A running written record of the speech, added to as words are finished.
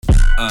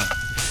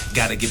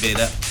Gotta give it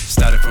up.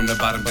 Started from the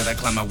bottom, but I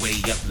climbed my way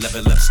up.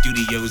 Level Up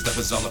Studios, that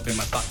was all up in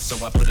my thoughts,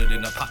 so I put it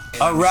in a pot.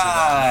 All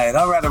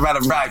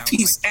right.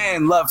 Peace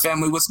and love,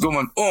 family. What's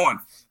going on?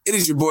 It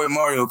is your boy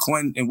Mario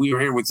Quinn, and we are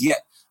here with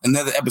yet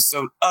another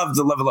episode of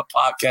the Level Up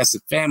Podcast.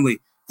 And family,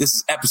 this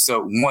is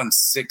episode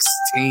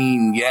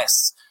 116.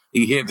 Yes,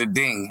 you hear the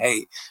ding.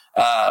 Hey,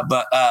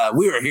 but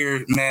we are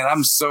here, man.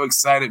 I'm so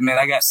excited, man.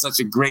 I got such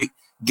a great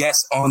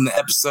guest on the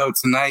episode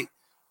tonight.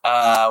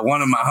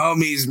 One of my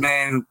homies,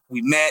 man.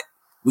 We met.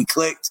 We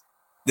clicked.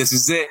 This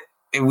is it.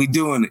 And we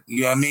doing it.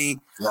 You know what I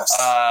mean?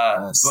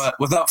 Yes. But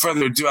without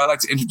further ado, I'd like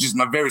to introduce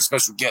my very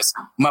special guest,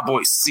 my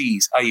boy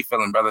C's. How you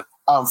feeling, brother?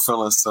 I'm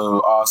feeling so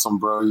awesome,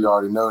 bro. You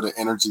already know the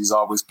energy is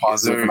always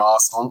positive and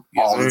awesome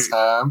all the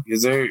time.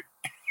 Yes, sir.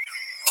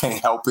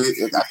 Can't help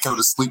it. I go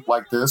to sleep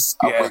like this.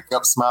 Yeah. I wake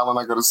up smiling.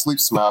 I go to sleep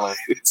smiling.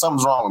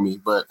 Something's wrong with me,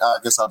 but I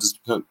guess I'll just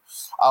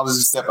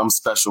accept I'm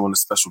special in a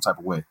special type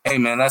of way. Hey,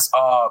 man, that's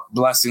all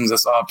blessings.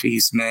 That's all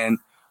peace, man.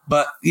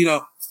 But, you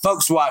know,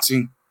 folks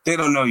watching, they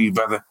don't know you,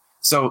 brother.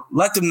 So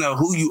let them know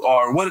who you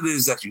are, what it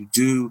is that you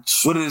do,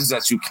 what it is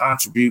that you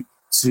contribute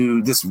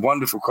to this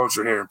wonderful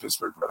culture here in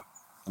Pittsburgh, brother.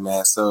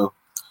 Man, so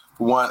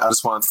for one, I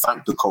just want to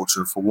thank the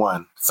culture for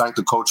one. Thank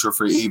the culture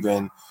for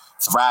even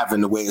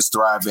thriving the way it's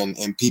thriving,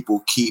 and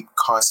people keep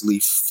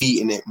constantly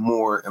feeding it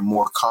more and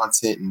more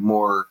content and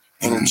more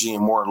energy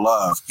and more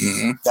love.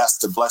 Mm-hmm. That's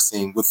the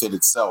blessing with it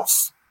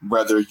itself,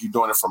 whether you're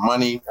doing it for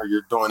money or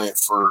you're doing it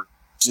for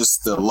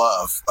just the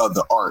love of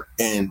the art.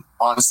 And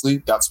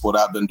honestly, that's what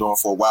I've been doing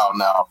for a while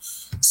now.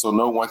 So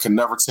no one can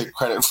never take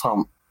credit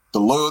from the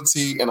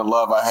loyalty and the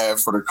love I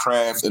have for the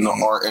craft and the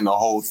art and the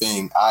whole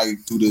thing. I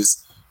do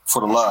this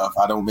for the love.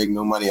 I don't make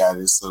no money out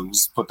of it. So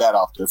just put that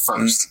out there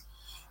first.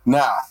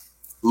 Now,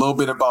 a little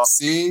bit about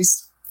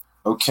C's.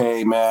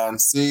 Okay, man.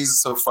 C's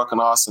is so fucking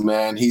awesome,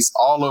 man. He's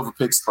all over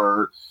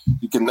Pittsburgh.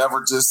 You can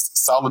never just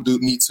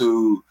solitude me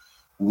to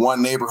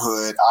one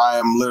neighborhood. I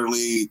am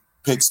literally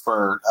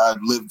Pittsburgh. I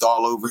lived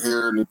all over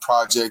here in the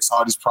projects,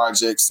 all these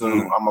projects. So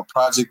I'm a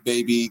project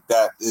baby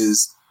that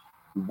is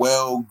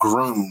well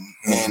groomed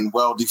and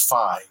well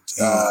defined.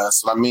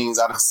 So that means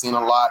I've seen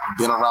a lot,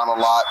 been around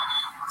a lot,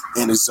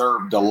 and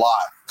observed a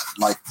lot,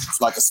 like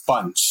a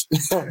sponge,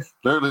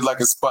 literally like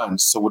a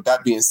sponge. So with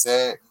that being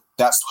said,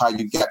 that's how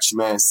you got your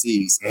man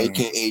C's,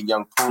 aka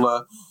Young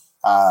Pula.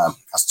 I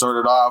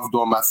started off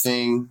doing my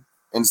thing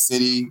in the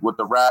city with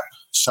the rap.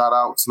 Shout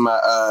out to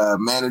my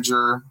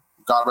manager,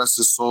 God rest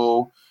his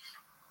soul,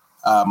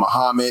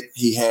 Muhammad.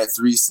 He had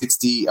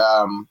 360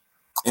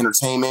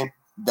 Entertainment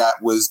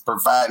that was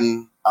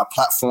providing a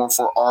platform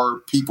for our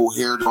people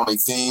here doing a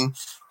thing.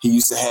 He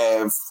used to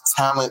have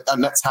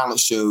not talent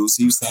shows.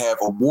 He used to have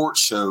award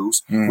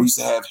shows. We used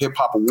to have hip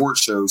hop award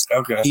shows.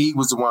 Okay. He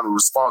was the one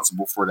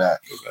responsible for that.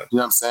 Okay. You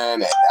know what I'm saying?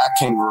 And I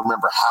can't even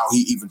remember how he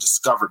even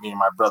discovered me and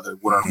my brother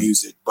with our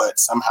music, but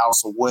somehow,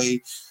 some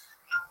way,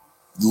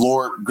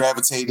 Lord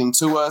gravitating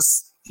to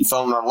us. He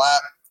fell in our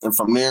lap. And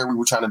from there, we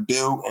were trying to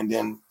build, and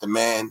then the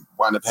man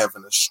wound up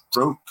having a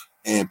stroke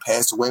and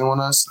passed away on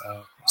us.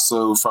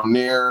 So from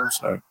there,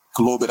 a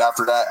little bit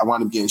after that, I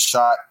wound up getting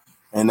shot,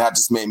 and that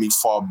just made me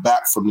fall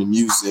back from the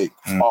music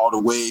all the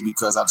way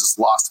because I just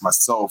lost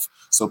myself.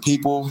 So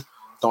people,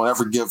 don't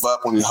ever give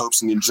up on your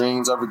hopes and your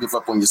dreams. Ever give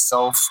up on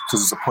yourself, because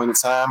there's a point in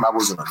time I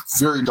was in a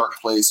very dark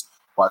place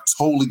where I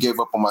totally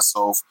gave up on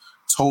myself,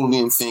 totally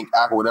didn't think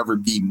I would ever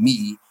be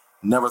me.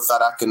 Never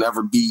thought I could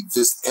ever be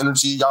this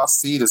energy y'all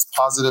see, this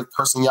positive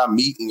person y'all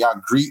meet and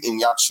y'all greet and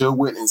y'all chill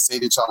with and say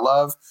that y'all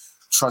love.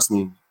 Trust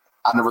me,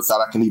 I never thought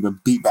I can even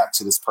be back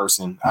to this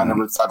person. I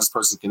never thought this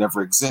person can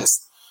ever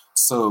exist.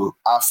 So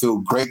I feel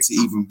great to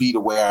even be the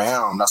way I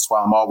am. That's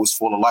why I'm always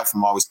full of life.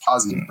 I'm always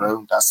positive,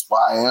 bro. That's why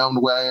I am the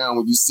way I am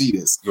when you see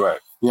this. Right.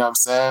 You know what I'm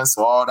saying?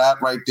 So all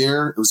that right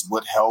there was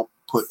what helped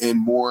put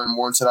in more and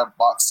more into that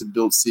box to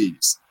build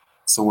C's.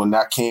 So when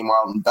that came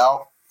out and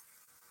about,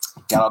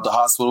 got out the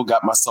hospital,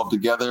 got myself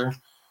together,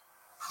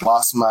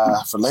 lost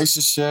my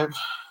relationship.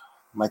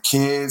 My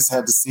kids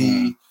had to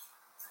see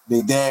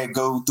their dad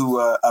go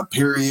through a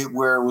period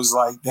where it was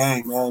like,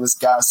 dang, man, this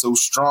guy's so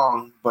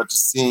strong. But to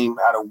see him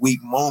at a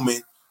weak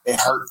moment, it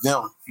hurt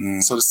them.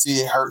 So to see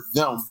it hurt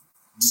them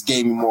just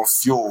gave me more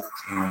fuel.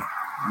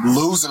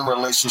 Losing a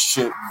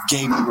relationship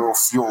gave me more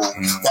fuel.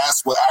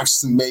 That's what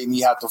actually made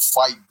me have to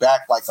fight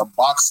back like a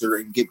boxer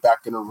and get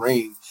back in the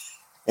ring.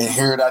 And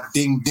hear that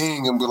ding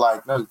ding and be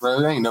like, no,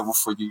 bro, it ain't never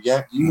for you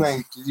yet. You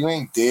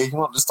ain't dead.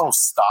 Just don't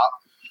stop.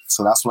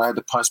 So that's when I had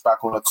to punch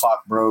back on the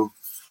clock, bro.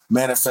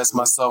 Manifest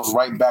myself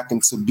right back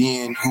into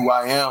being who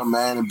I am,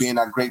 man, and being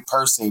that great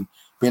person,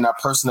 being that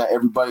person that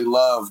everybody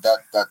loved,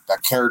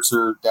 that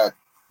character that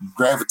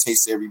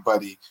gravitates to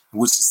everybody,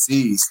 which it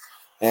sees.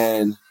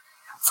 And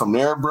from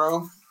there,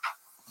 bro,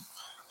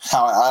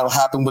 how it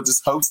happened with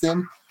this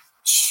posting,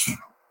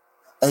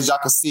 as y'all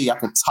can see, I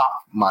can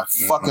talk my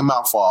fucking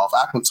mouth off.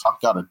 I can talk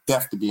y'all to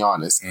death, to be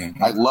honest.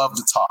 I love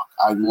to talk.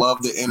 I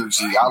love the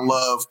energy. I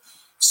love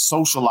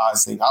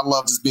socializing. I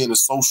love just being a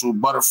social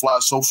butterfly,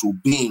 social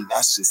being.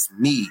 That's just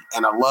me.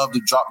 And I love to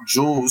drop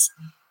jewels,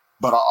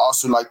 but I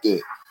also like to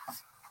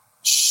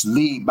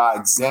lead by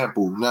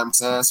example. You know what I'm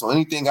saying? So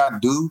anything I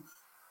do,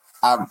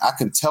 I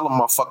can tell a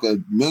motherfucker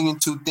a million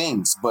two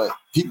things, but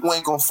people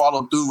ain't gonna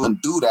follow through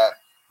and do that.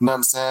 You know what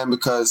I'm saying?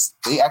 Because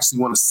they actually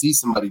want to see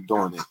somebody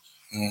doing it.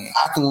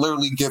 I can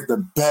literally give the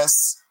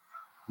best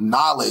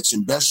knowledge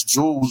and best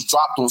jewels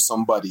dropped on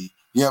somebody.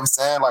 You know what I'm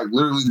saying? Like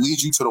literally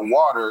lead you to the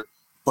water,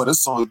 but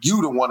it's on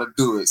you to want to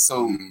do it.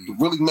 So to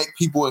really make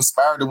people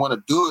inspired to want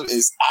to do it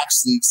is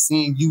actually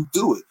seeing you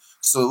do it.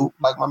 So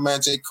like my man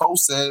J. Cole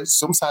said,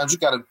 sometimes you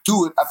got to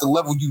do it at the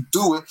level you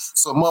do it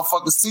so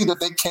motherfuckers see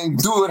that they can't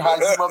do it how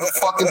you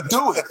motherfucking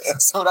do it.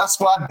 So that's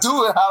why I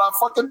do it how I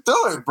fucking do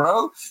it,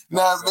 bro. You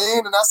know what I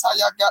mean? And that's how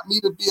y'all got me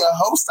to be a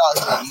host out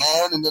here,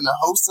 man. And then the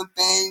hosting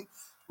thing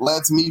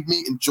led to me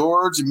meeting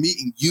George and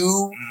meeting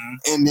you.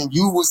 And then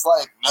you was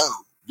like, no,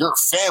 you're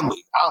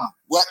family.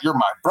 You're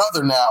my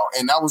brother now.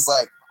 And I was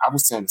like, I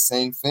was saying the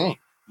same thing.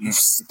 You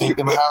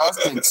thinking how I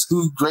think.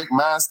 Two great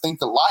minds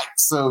think alike.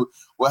 So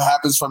what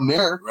happens from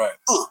there? Right.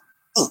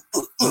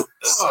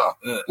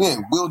 Yeah,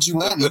 willed you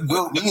in, you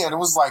willed me in. It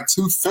was like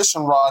two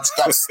fishing rods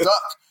got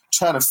stuck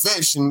trying to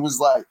fish, and it was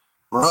like,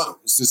 bro,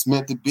 it's just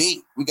meant to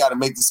be. We got to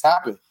make this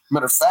happen.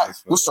 Matter of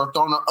fact, we'll start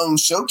throwing our own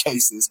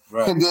showcases,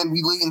 and then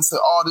we lead into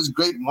all this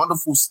great,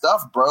 wonderful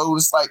stuff, bro.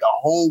 It's like a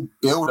whole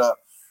buildup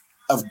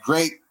of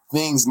great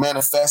things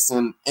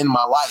manifesting in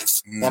my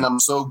life, and I'm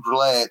so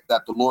glad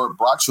that the Lord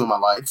brought you in my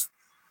life.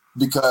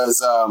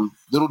 Because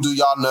little do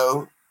y'all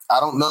know, I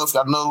don't know if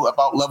y'all know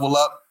about Level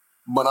Up,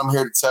 but I'm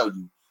here to tell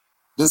you,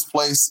 this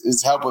place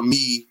is helping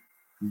me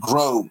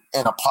grow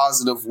in a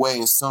positive way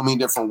in so many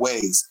different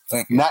ways.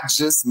 Not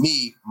just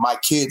me, my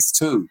kids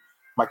too.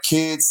 My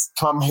kids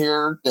come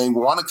here, they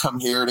want to come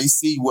here, they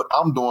see what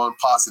I'm doing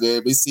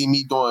positive, they see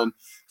me doing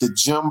the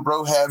gym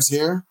bro has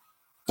here,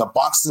 the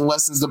boxing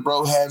lessons the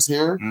bro has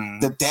here,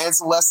 the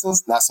dancing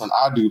lessons, that's when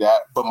I do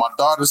that. But my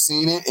daughter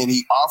seen it and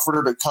he offered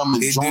her to come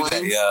and join.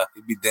 That, yeah,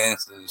 he be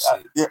dancing and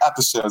shit. Yeah, at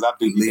the shows, I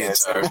do be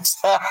dancing.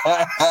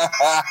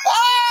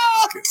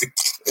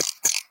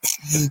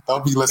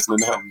 Don't be listening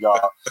to him,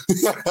 y'all.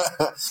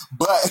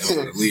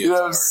 But, you know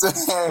what I'm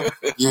saying?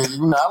 Yeah,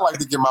 you know, I like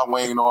to get my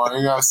Wayne on,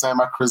 you know what I'm saying?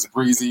 My Chris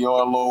Breezy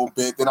on a little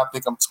bit. Then I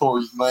think I'm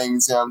Tory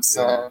Lanez, you know what I'm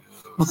saying?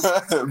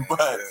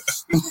 But,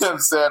 you know what I'm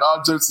saying?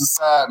 All jokes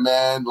aside,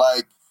 man,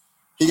 like,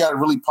 he got a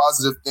really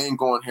positive thing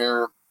going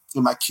here,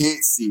 and my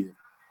kids see it.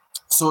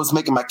 So it's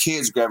making my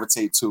kids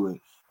gravitate to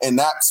it. And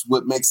that's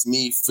what makes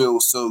me feel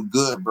so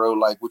good, bro.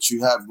 Like, what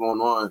you have going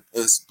on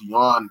is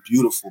beyond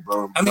beautiful,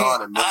 bro.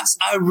 Beyond amazing.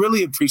 I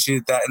really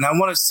appreciate that. And I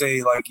want to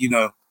say, like, you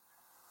know,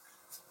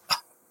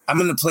 I'm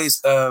in a place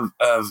of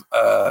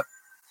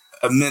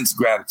immense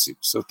gratitude.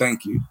 So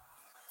thank you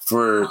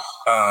for,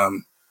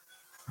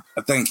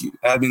 thank you.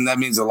 I mean, that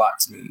means a lot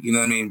to me. You know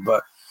what I mean?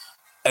 But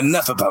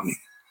enough about me.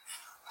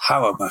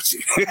 How about you?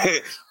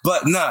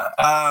 But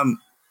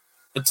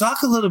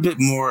talk a little bit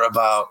more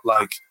about,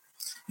 like,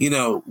 you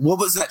know, what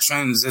was that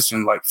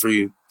transition like for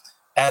you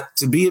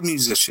to be a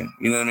musician?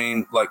 You know what I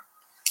mean? Like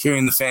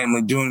carrying the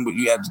family, doing what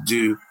you had to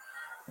do.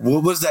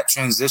 What was that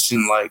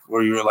transition like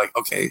where you were like,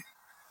 okay,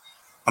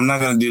 I'm not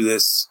going to do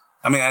this.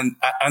 I mean,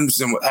 I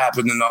understand what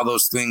happened and all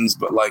those things,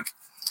 but like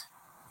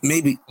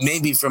maybe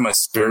from a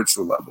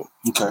spiritual level,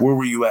 where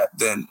were you at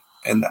then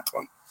in that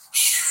point?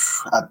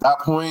 At that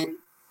point,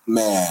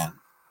 man,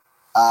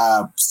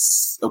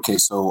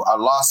 so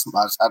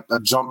I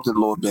jumped a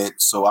little bit.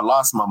 So I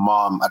lost my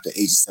mom at the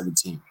age of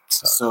 17.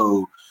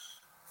 So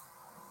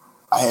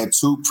I had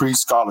 2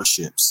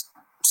 pre-scholarships.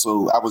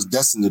 So I was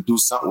destined to do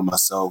something with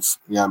myself.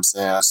 You know what I'm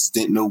saying? I just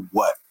didn't know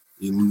what.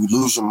 And when you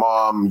lose your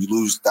mom,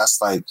 that's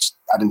like,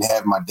 I didn't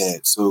have my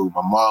dad. So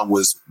my mom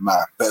was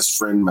my best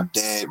friend, my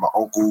dad, my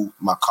uncle,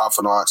 my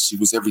confidant. She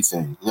was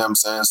everything. You know what I'm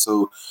saying?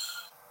 So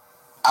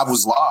I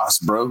was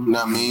lost, bro. You know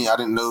what I mean? I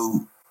didn't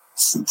know,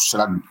 should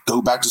I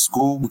go back to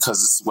school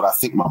because this is what I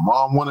think my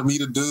mom wanted me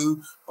to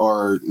do?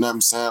 Or, you know what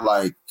I'm saying?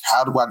 Like,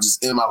 how do I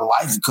just end my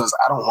life because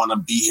I don't want to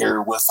be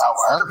here without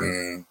her?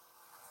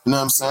 You know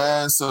what I'm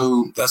saying?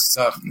 So that's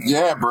tough, man.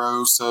 Yeah,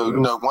 bro. So, you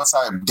know, once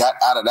I got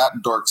out of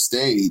that dark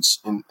stage,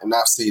 and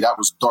I say that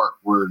was dark,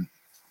 where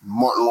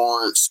Martin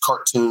Lawrence,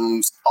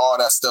 cartoons, all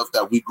that stuff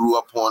that we grew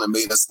up on and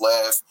made us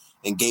laugh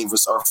and gave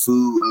us our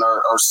food and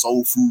our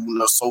soul food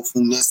and our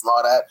soulfulness and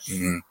all that,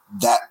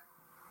 that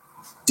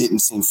didn't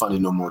seem funny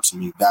no more to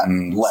me. That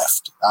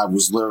left. I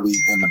was literally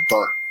in a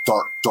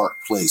dark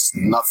place.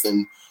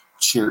 Nothing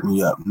cheered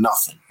me up.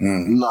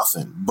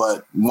 Nothing.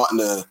 But wanting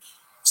to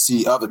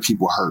see other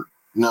people hurt.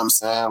 You know what I'm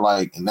saying?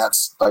 Like, and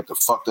that's like the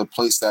fucked up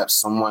place that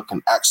someone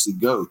can actually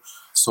go.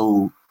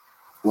 So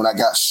when I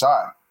got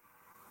shot,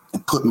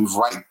 it put me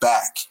right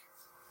back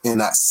in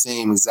that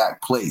same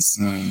exact place,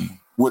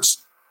 which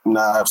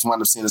now if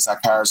someone seeing a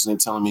psychiatrist and they're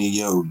telling me,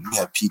 yo, you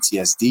have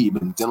PTSD, you've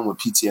been dealing with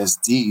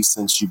PTSD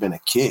since you've been a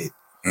kid,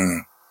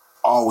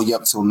 all the way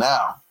up till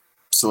now.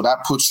 So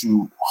that puts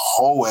you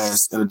whole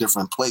ass in a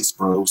different place,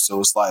 bro. So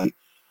it's like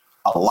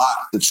a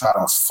lot to try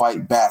to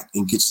fight back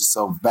and get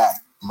yourself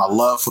back. My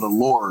love for the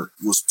Lord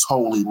was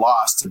totally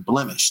lost and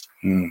blemished.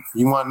 You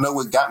want to know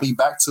what got me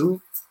back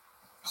to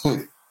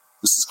it?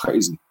 This is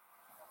crazy.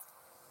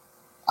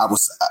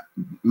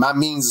 my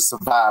means to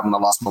survive when I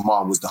lost my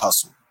mom was the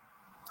hustle.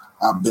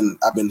 I've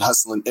been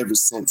hustling ever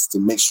since to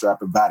make sure I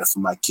provided for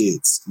my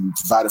kids, and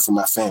provided for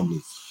my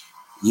family.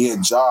 Yeah,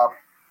 job,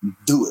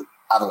 do it.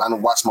 I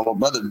don't watch my little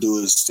brother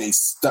do it, stay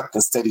stuck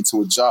and steady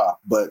to a job.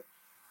 But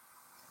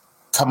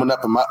coming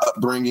up in my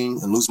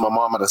upbringing and losing my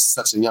mom at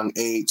such a young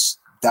age,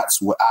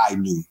 that's what I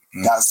knew.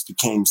 That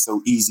became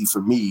so easy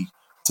for me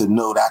to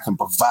know that I can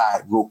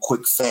provide real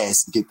quick,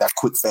 fast, and get that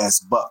quick,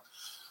 fast buck.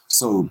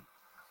 So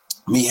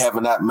me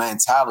having that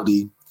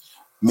mentality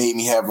made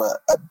me have a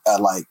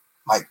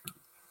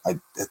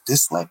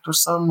dislike or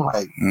something.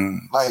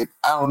 Like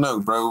I don't know,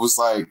 bro. It was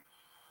like,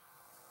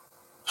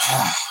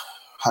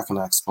 how can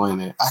I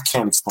explain it? I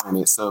can't explain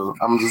it. So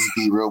I'm just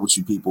be real with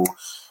you people.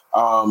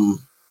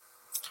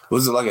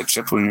 Was it like a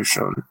chip on your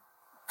shoulder?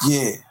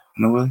 Yeah.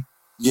 No way?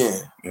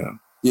 Yeah.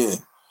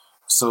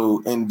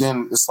 So, and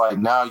then it's like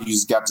now you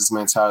just got this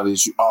mentality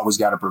that you always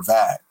got to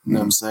provide, you know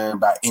what I'm saying,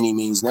 by any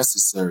means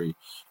necessary,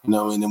 you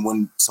know, and then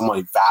when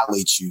somebody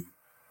violates you, you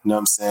know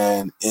what I'm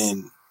saying,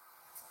 and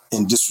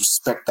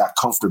disrespect that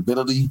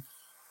comfortability,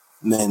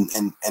 and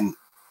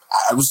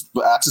I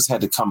just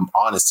had to come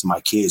honest to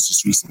my kids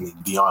just recently, to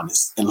be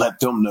honest, and let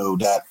them know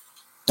that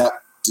the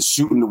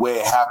shooting the way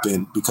it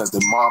happened, because their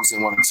moms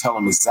didn't want to tell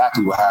them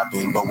exactly what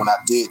happened, but when I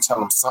did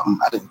tell them something,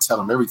 I didn't tell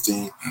them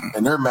everything,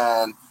 and their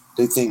man,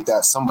 they think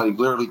that somebody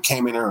literally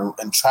came in there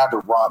and tried to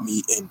rob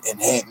me and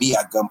had me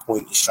at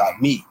gunpoint and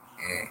shot me.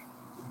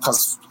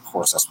 Because, of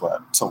course, that's what I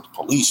told the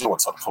police. You don't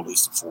want to tell the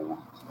police the fool.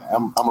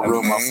 I'm a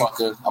real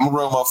motherfucker. I'm a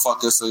real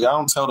motherfucker. So y'all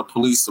don't tell the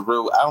police I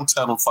don't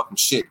tell them fucking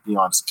shit, to be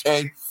honest,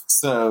 okay?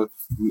 So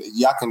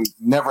y'all can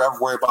never ever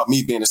worry about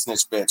me being a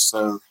snitch bitch.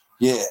 So,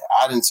 yeah,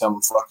 I didn't tell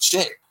them fucking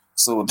shit.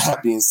 So with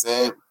that being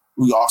said,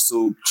 we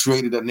also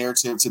created a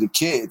narrative to the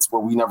kids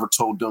where we never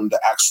told them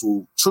the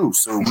actual truth.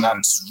 So when I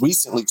just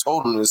recently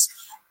told them this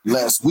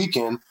last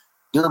weekend,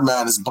 their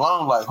mind is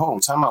blown like, hold on,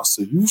 time out.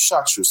 So you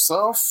shot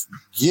yourself?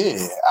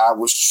 Yeah, I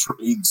was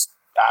slipping.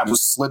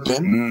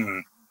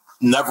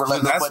 Never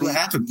let nobody. What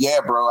happened.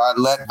 Yeah, bro. I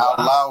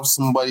allowed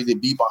somebody to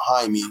be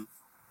behind me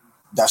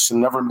that should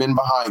never have been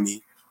behind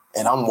me.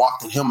 And I'm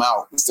walking him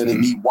out. Instead of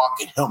me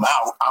walking him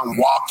out, I'm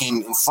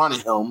walking in front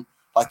of him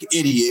like an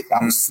idiot.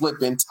 I was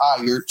slipping,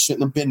 tired,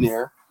 shouldn't have been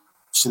there.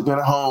 Should have been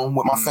at home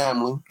with my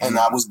family. And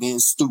I was being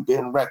stupid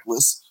and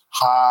reckless,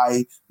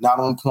 high, not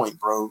on point,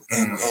 bro.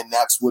 And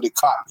that's what it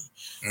caught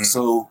me.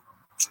 So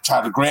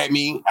tried to grab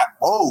me.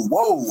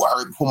 Whoa. I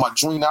heard him pull my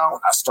joint out.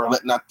 I started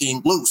letting that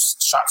thing loose.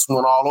 Shots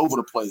went all over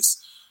the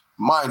place.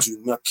 Mind you,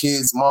 my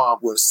kid's mom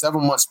was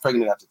 7 months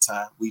pregnant at the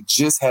time. We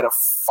just had a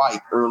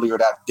fight earlier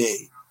that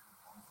day.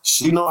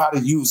 She know how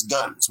to use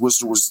guns, which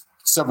there was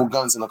several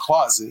guns in the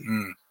closet.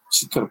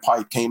 She could have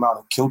probably came out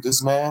and killed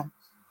this man,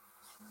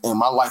 and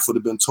my life would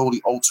have been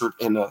totally altered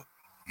in a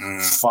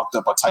fucked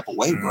up a type of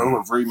way, bro,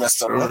 a very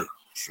messed up way.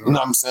 Sure. You know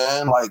what I'm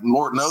saying? Like,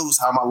 Lord knows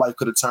how my life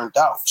could have turned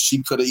out.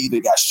 She could have either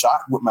got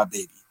shot with my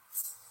baby,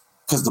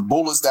 because the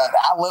bullets that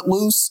I let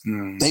loose,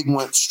 they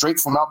went straight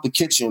from out the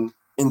kitchen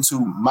into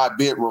my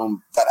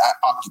bedroom that I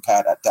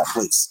occupied at that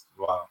place.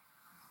 Wow.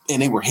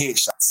 And they were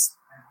headshots.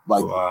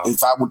 Like,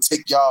 if I would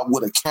take y'all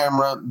with a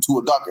camera to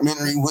a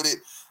documentary with it,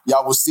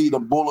 y'all would see the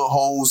bullet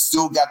holes.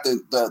 Still got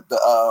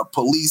the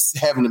police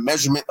having the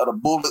measurement of the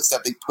bullets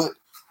that they put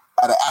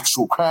at an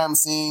actual crime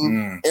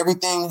scene.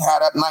 Everything how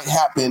that night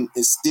happened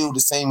is still the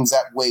same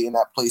exact way in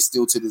that place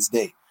still to this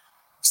day.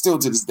 Still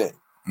to this day.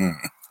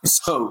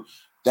 So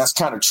that's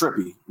kind of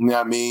trippy. You know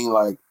what I mean?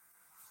 Like,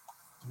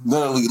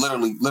 literally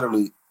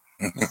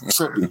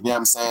trippy. You know what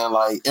I'm saying?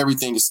 Like,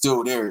 everything is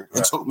still there.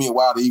 It took me a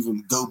while to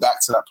even go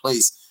back to that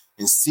place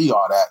and see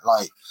all that.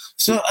 Like,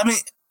 so, I mean,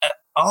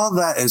 all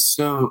that is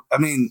so, I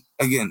mean,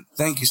 again,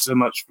 thank you so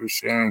much for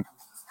sharing,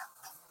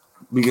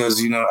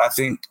 because, you know, I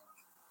think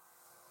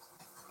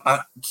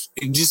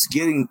just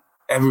getting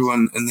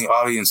everyone in the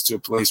audience to a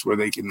place where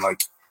they can,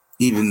 like,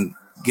 even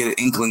get an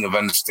inkling of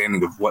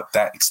understanding of what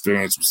that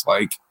experience was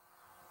like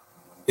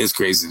is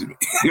crazy to me.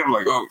 I'm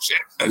like, oh shit,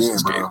 that's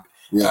just crazy.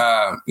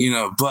 Yeah. You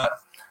know, but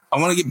I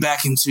want to get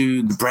back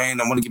into the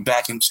brand. I want to get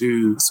back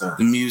into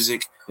the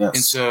music. Yes.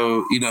 And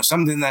so, you know,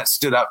 something that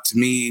stood out to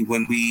me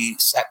when we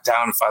sat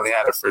down and finally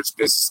had our first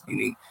business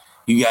meeting,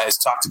 you guys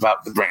talked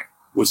about the brand,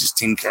 which is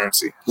Team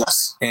Currency.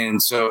 Yes.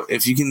 And so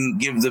if you can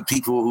give the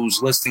people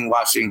who's listening,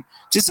 watching,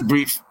 just a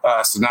brief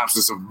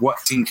synopsis of what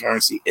Team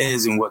Currency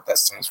is and what that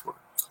stands for.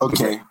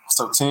 Okay.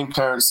 So Team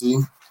Currency,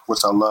 which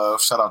I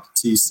love. Shout out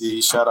to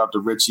TC. Shout out to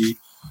Richie.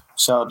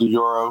 Shout out to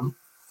Euro.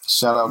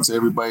 Shout out to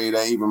everybody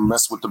that even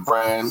mess with the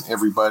brand,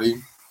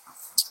 everybody.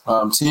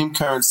 Team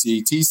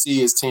Currency, TC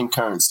is Team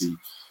Currency.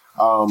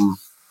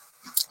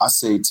 I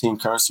say Team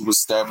Currency was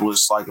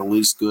established like at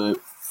least good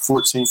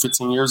 14,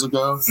 15 years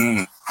ago.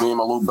 Me and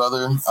my little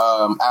brother.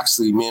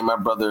 Actually, me and my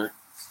brother,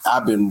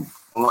 I've been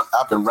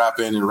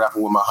rapping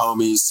with my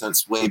homies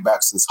since way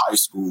back since high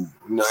school.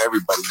 You know,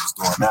 everybody was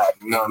doing that.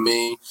 You know what I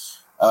mean?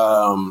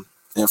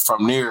 And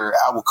from there,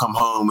 I would come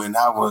home and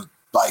I would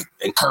like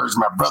encourage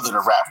my brother to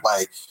rap.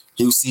 Like,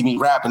 he would see me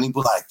rap and he'd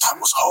be like, that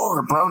was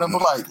hard, bro. And I'd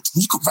be like,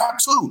 you could rap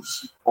too.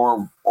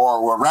 Or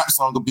a rap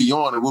song would be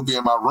on and we'll be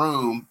in my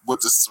room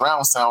with the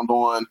surround sound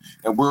on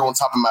and we're on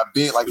top of my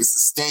bed like it's a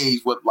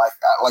stage with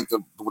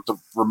with the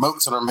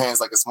remotes in our hands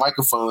like it's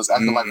microphones,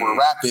 acting like we're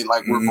rapping,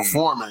 like we're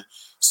performing.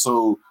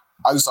 So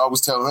I used to always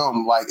tell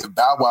him, like, if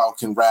Bow Wow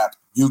can rap,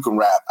 you can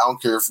rap. I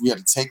don't care if we had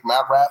to take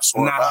my raps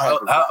or if I had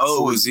to how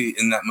old was he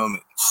in that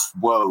moment?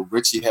 Whoa,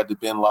 Richie had to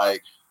been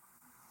like,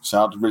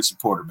 shout out to Richie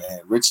Porter,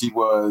 man. Richie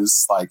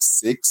was like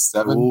 6,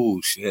 7.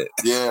 Oh, shit.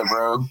 Yeah,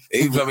 bro.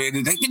 He probably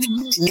yeah.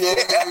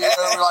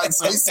 Like,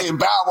 so he's seeing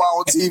Bow Wow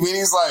on TV, and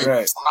he's like,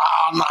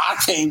 nah, I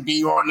can't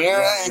be on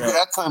there.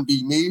 That couldn't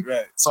be me.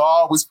 Right. So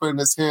I always put in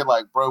his head,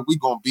 like, bro, we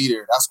gonna be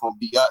there. That's gonna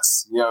be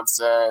us. You know what I'm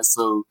saying?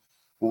 So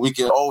when we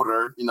get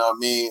older, you know what I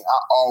mean? I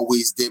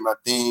always did my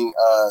thing.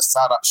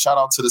 Shout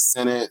out to the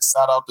Senate.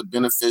 Shout out to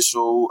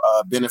Beneficial,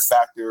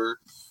 Benefactor.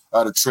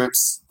 The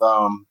Trips,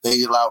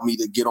 they allowed me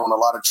to get on a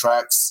lot of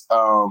tracks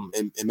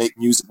and make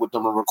music with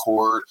them and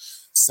record.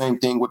 Same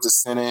thing with the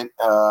Senate.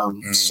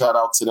 Shout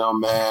out to them,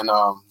 man.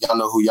 Y'all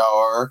know who y'all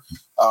are.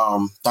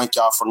 Thank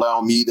y'all for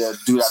allowing me to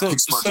do that.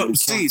 It's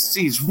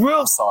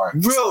real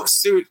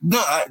serious.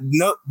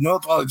 No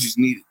apologies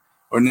needed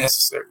or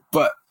necessary.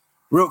 But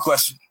real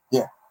question.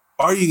 Yeah.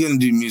 Are you going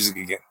to do music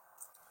again?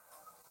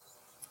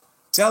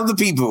 Tell the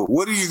people,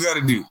 what are you going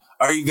to do?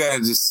 Are you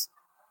going to just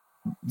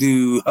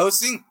do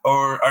hosting,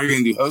 or are you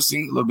going to do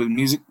hosting, a little bit of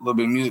music, a little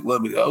bit of music, a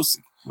little bit of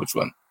hosting? Which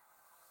one?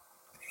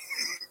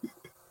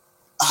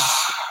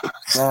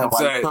 Damn,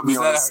 put me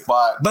on the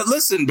spot. But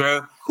listen,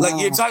 bro,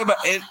 like you're talking about,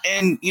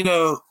 and you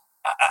know,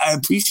 I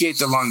appreciate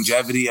the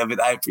longevity of it.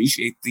 I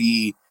appreciate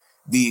the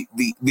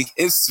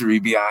history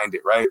behind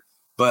it, right?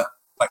 But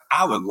like,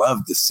 I would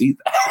love to see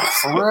that.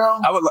 For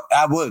real?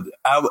 I would.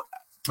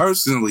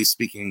 Personally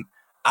speaking,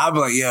 I'd be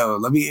like, yo,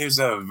 let me hear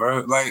something,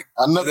 bro. Like,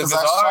 I know,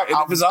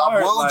 because I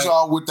rolled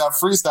y'all with that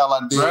freestyle I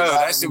did. Bro,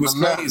 that shit was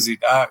crazy,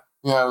 dog.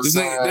 You know this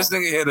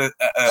nigga hit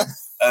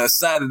a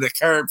side of the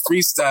curb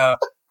freestyle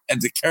at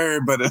the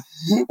curb, but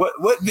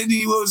what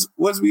venue was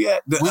we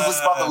at? We was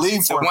about to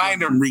leave for the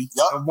winery.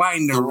 Yep. The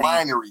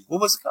winery.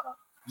 What was it called?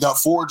 The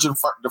Forge and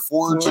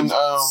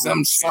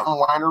something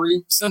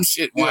winery. Some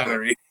shit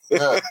winery.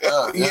 Yeah,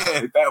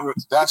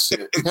 that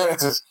shit.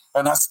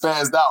 And I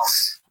spazzed out.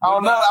 I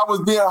don't know. I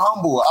was being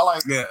humble. I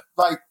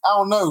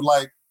don't know.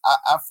 Like,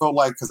 I felt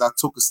like, because I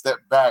took a step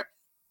back,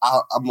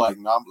 I'm like,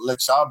 no, I'm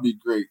let y'all be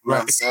great. You know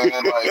what I'm saying?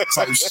 Like,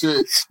 type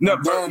shit. No,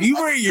 bro, you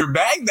were in your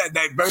bag that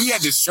night, bro. You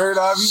had the shirt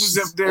off. You was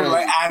up there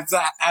like,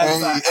 outside. That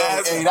night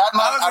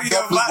I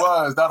definitely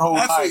was. That whole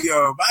night. My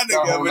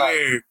nigga over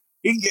there.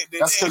 He getting it.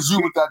 That's because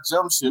you with that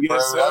jump shit, bro.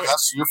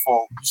 That's your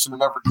fault. You should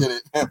have never did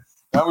it.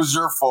 That was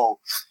your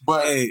fault.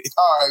 But,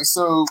 all right,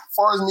 so as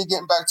far as me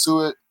getting back to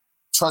it,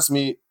 trust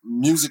me,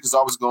 music is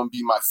always going to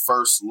be my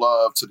first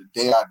love to the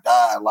day I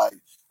die. Like,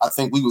 I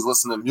think we was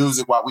listening to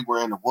music while we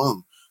were in the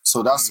womb.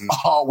 So that's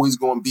always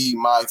going to be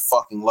my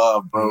fucking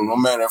love, bro. No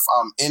matter if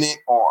I'm in it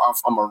or if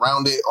I'm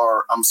around it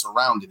or I'm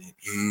surrounding it.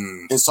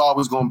 It's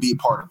always going to be a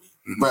part of me.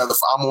 Whether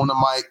if I'm on the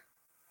mic,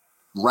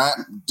 rap,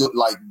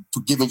 like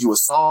giving you a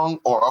song,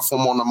 or if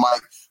I'm on the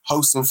mic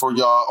hosting for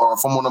y'all, or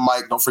if I'm on the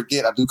mic, don't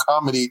forget, I do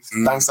comedy.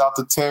 Thanks out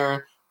to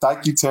Tara.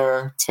 Thank you,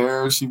 Tara.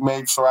 Tara, she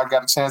made sure I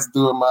got a chance to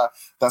do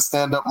that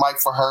stand-up mic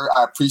for her.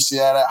 I appreciate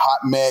that.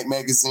 Hot Mag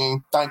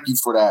Magazine. Thank you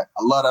for that.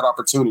 I love that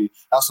opportunity.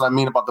 That's what I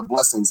mean about the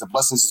blessings. The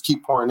blessings just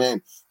keep pouring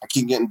in. I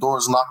keep getting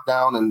doors knocked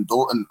down and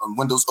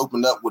windows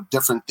opened up with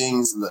different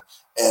things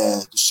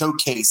to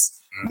showcase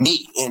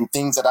me and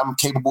things that I'm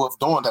capable of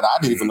doing that I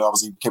didn't even know I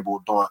was even capable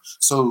of doing.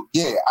 So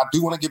yeah, I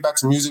do want to get back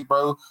to music,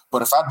 bro.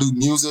 But if I do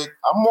music,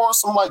 I'm more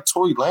some like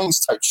Tory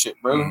Lanez type shit,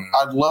 bro.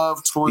 I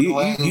love Tory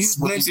Lanez.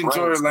 You mentioned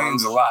Tory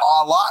Lanez a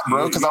lot,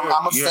 bro, because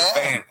I'm a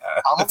fan.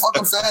 I'm a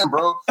fucking fan,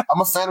 bro.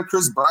 I'm a fan of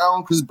Chris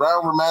Brown. Chris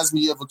Brown reminds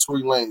me of a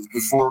Tory Lanez.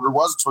 Before there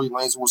was a Tory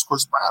Lanez, it was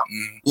Chris Brown. You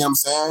know what I'm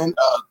saying?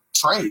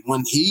 Trey,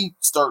 when he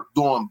started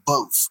doing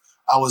both,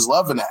 I was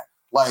loving that.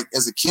 Like,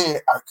 as a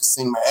kid, I could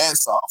sing my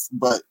ass off,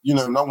 but, you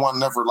know, no one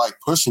never, like,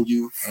 pushing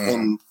you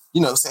and, you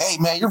know, say, hey,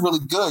 man, you're really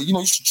good. You know,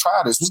 you should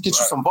try this. Let's get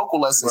you some vocal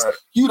lessons.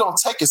 You don't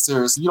take it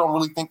seriously. You don't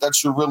really think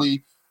that you're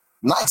really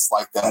nice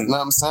like that. You know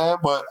what I'm saying?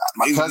 But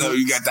my cousin, know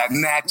you got that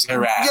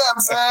natural. Yeah,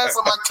 I'm saying?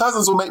 So my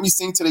cousins will make me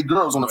sing to their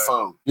girls on the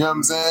phone. You know what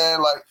I'm saying?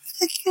 Like,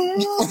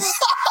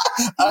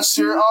 I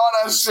share all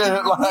that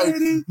shit. Like,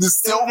 the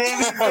still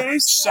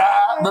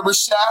Shy. Remember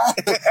Shy?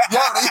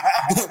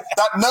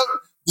 That note.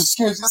 The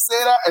kids just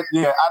say that? And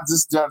yeah, I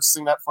just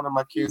sing that in front of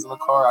my kids in the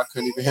car. I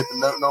couldn't even hit the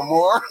note no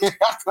more.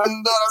 I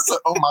couldn't do it. I said,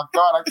 oh my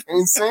God, I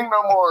can't sing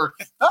no more.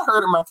 That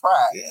hurt in my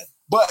pride. Yeah.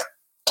 But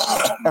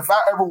if I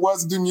ever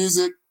was to do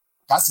music,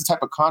 that's the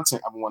type of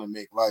content I want to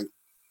make. Like,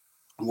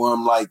 where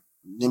I'm like,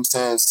 you know what I'm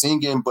saying,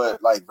 singing,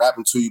 but like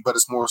rapping to you, but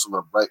it's more sort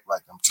of like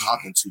I'm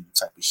talking to you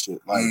type of shit.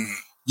 Like,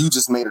 you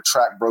just made a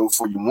track, bro,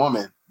 for your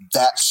woman.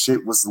 That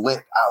shit was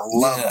lit. I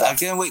love that. I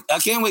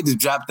can't wait to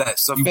drop that.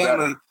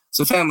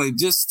 So family,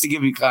 just to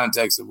give you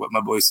context of what my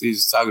boy C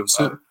is talking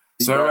about.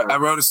 So I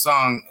wrote a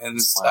song, and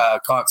it's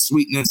called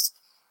Sweetness.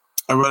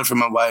 I wrote it for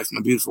my wife,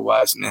 my beautiful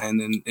wife,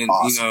 man. And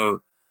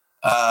Awesome.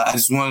 I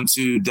just wanted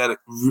to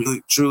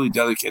really, truly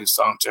dedicate a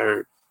song to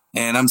her.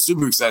 And I'm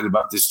super excited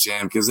about this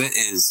jam because it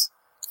is.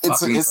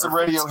 It's a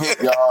radio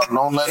hit, y'all.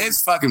 Don't let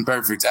it's fucking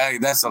perfect.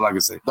 That's all I can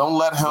say. Don't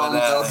let him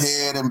go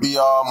ahead and be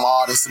all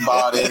modest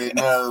about it.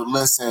 No,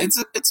 listen. It's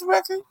a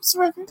record. It's a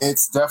record.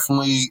 It's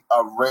definitely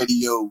a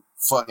radio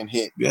fucking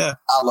hit. Yeah.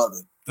 I love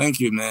it. Thank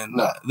you, man.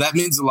 No. That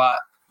means a lot.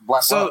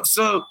 So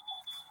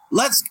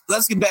let's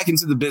get back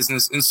into the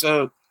business. And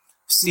so,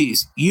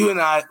 Cease, you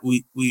and I,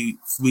 we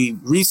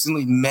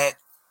recently met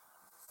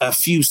a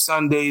few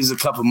Sundays, a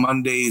couple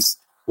Mondays,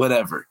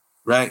 whatever,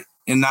 right?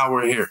 And now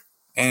we're here.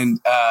 And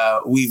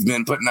we've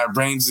been putting our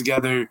brains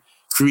together,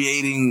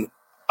 creating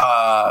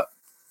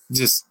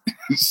just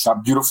a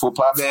beautiful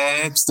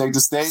platform, state to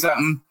state.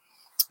 Something.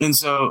 And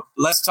so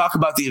let's talk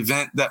about the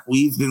event that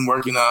we've been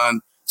working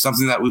on,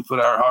 something that we put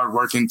our hard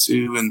work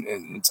into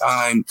and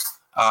time.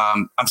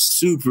 I'm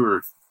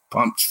super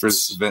pumped for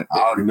this event. I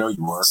already know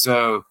you are.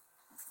 So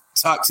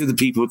talk to the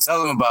people.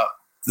 Tell them about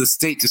the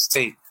state to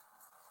state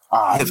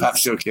hip hop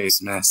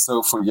showcase, man.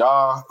 So for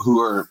y'all who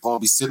are going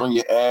to be sitting on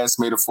your ass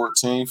May the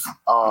 14th,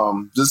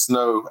 just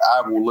know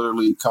I will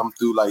literally come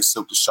through like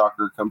Silk the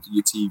Shocker, come to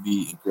your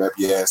TV and grab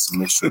your ass and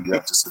make sure you're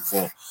at this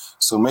event.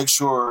 So make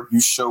sure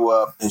you show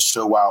up and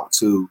show out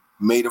to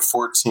May the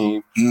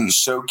 14th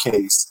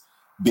showcase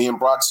being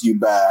brought to you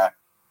by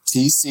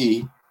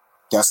TC,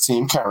 that's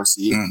Team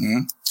Currency,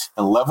 and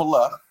Level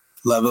Up,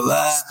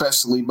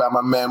 especially by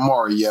my man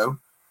Mario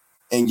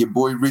and your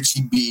boy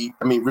Richie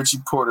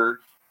Porter.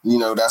 You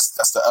know, that's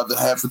the other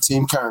half of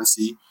Team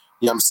Currency.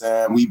 You know what I'm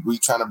saying? We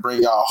trying to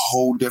bring y'all a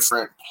whole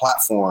different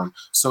platform.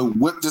 So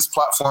with this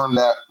platform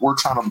that we're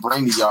trying to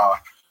bring to y'all,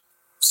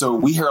 so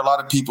we hear a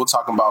lot of people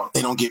talking about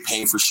they don't get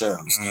paid for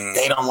shows.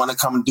 They don't want to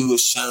come and do a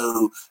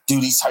show,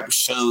 do these type of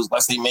shows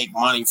unless they make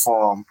money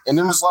for them. And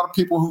then there's a lot of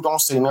people who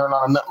don't say they're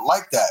not nothing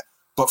like that.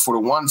 But for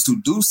the ones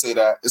who do say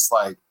that, it's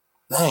like,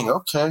 dang,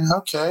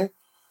 okay.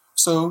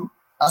 So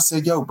I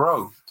said, yo,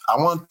 bro, I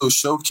want to do a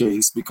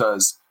showcase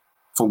because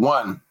for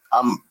one,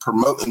 I'm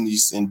promoting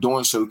these and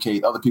doing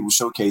other people's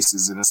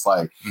showcases, and it's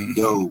like,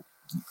 yo,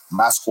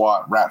 my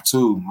squad rap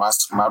too.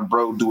 My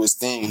bro do his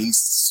thing. He's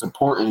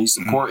supporting,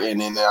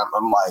 and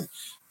I'm like,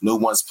 no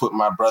one's put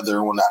my brother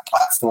on that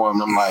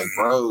platform. I'm like,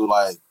 bro,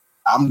 like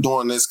I'm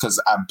doing this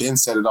because I've been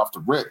set it off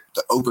the rip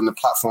to open the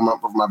platform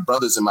up with my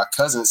brothers and my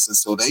cousins, and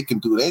so they can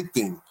do their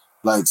thing.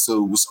 Like,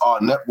 so it was all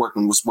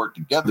networking, was work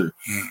together.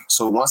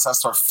 So once I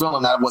start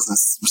feeling that I wasn't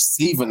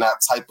receiving that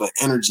type of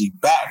energy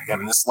back,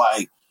 and it's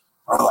like,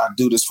 bro, I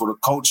do this for the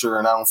culture,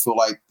 and I don't feel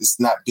like it's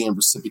not being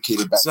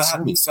reciprocated back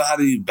to me. So how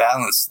do you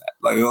balance that?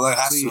 Like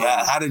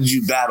how did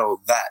you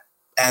battle that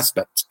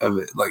aspect of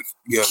it? Like,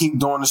 keep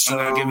doing the shows,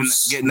 I'm not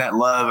getting that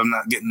love, I'm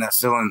not getting that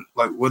feeling.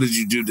 Like, what did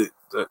you do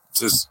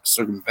to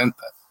circumvent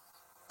that?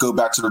 Go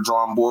back to the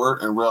drawing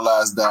board and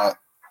realize that,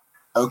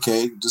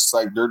 okay, just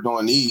like they're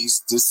doing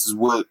these, this is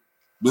what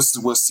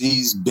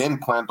C's been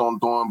planned on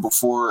doing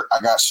before I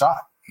got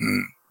shot.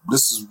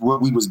 This is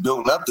what we was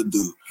building up to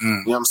do. You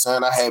know what I'm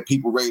saying? I had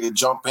people ready to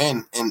jump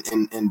in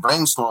and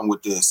brainstorm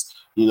with this.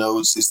 You know,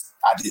 it's just,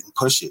 I didn't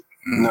push it.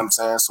 You know what I'm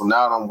saying? So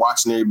now I'm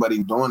watching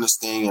everybody doing this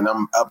thing, and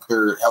I'm up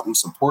here helping,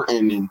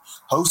 supporting, and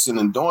hosting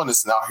and doing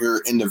this, and out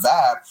here in the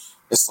vibe,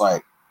 it's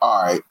like,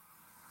 all right,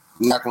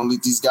 I'm not going to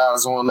leave these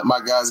guys on, let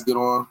my guys get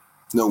on.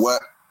 You know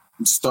what?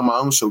 I'm just doing my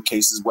own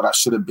showcases, what I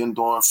should have been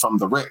doing from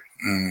the rip.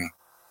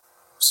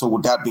 So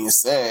with that being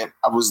said,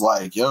 I was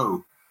like,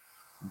 yo,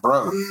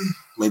 bro,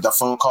 made that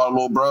phone call,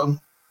 little bro.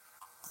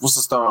 What's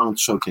the start on the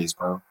showcase,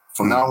 bro?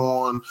 From now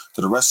on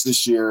to the rest of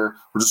this year,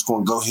 we're just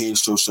going to go ahead and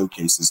show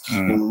showcases.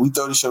 And when we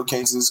throw the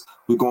showcases,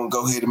 we're going to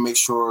go ahead and make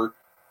sure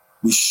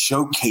we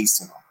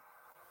showcasing them.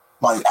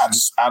 Like,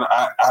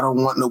 I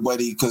don't want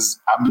nobody, because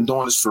I've been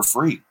doing this for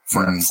free.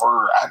 I'm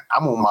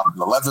on my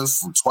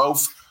 11th or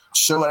 12th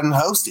show I didn't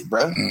host it,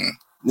 bro. And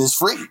it's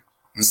free.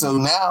 So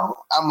now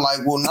I'm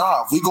like, well,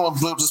 nah, if we're going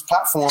to build this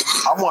platform,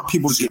 I want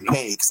people to get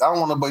paid, because I don't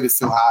want nobody to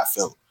feel how I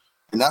felt.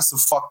 And that's a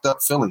fucked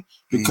up feeling,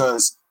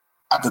 because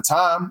at the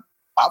time,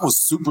 I was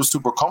super,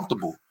 super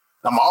comfortable.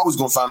 I'm always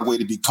going to find a way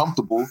to be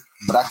comfortable,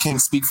 but I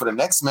can't speak for the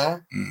next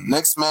man.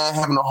 Next man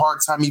having a hard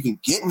time even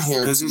getting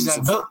here. Because he's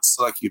not built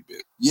like you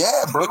did.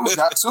 Yeah, bro,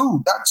 that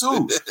too.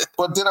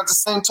 But then at the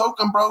same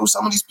token, bro,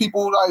 some of these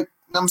people, like,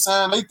 you know what I'm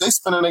saying, they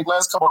spending their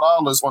last couple of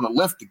dollars on a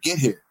lift to get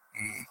here.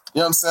 You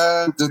know what I'm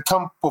saying? To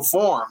come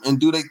perform and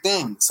do their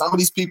thing. Some of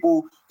these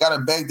people got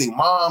to beg their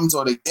moms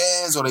or their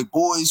dads or their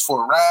boys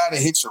for a ride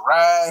and hitch a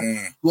ride. You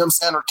know what I'm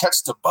saying? Or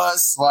catch the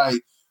bus,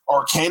 like,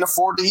 or can't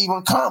afford to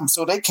even come.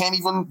 So they can't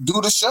even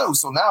do the show.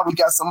 So now we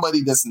got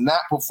somebody that's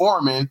not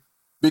performing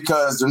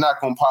because they're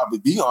not going to probably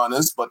be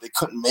honest, but they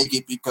couldn't make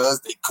it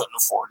because they couldn't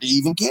afford to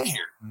even get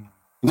here. You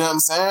know what I'm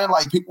saying?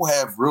 Like, people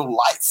have real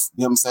life.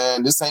 You know what I'm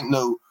saying?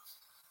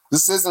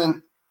 This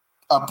isn't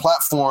a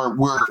platform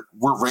where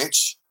we're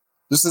rich.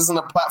 This isn't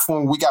a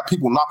platform where we got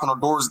people knocking our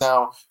doors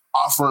down,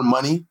 offering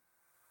money.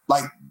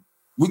 Like,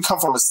 we come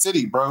from a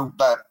city, bro,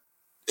 that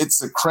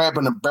it's a crab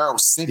in a barrel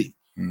city.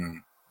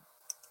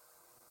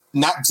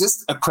 not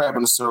just a crab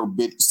in a syrup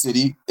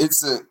city.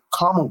 It's a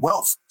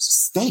commonwealth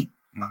state.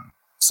 Mm.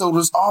 So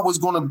there's always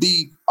going to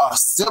be a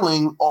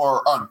ceiling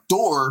or a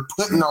door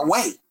put in our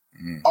way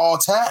all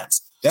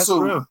times. That's so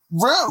real,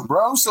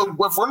 bro. So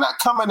if we're not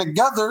coming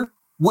together,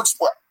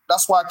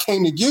 that's why I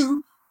came to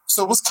you.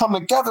 So let's come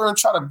together and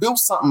try to build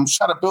something,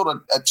 try to build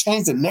a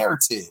change the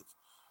narrative.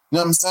 You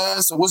know what I'm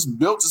saying? So let's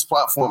build this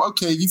platform.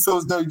 Okay, you feel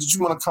as though did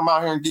you want to come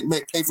out here and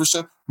pay for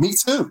shit? Me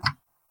too.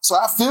 So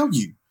I feel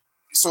you.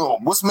 So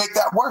let's make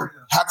that work.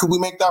 How can we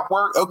make that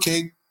work?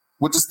 Okay,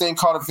 with this thing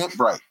called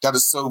Eventbrite. That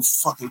is so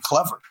fucking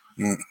clever.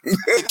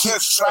 It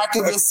keeps track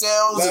of your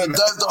sales and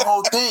does the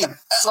whole thing.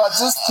 So at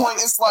this point,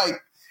 it's like,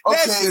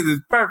 okay, that shit is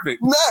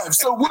perfect. Man,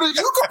 so what are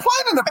you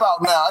complaining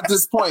about now at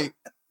this point?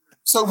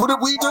 So what did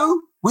we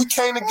do? We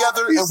came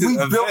together and we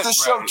built a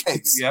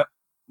showcase. Yep.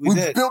 We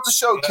built a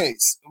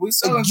showcase. Yep. We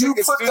and you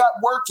put that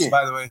work in.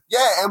 By the way.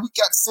 Yeah, and we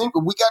got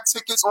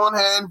tickets on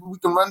hand. We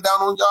can run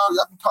down on y'all.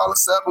 Y'all can call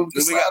us up and we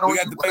can slide on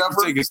you,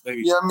 whatever. Tickets, baby.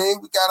 You know what I mean?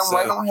 We got them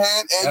right on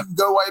hand and you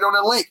go right on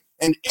the link.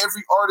 And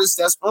every artist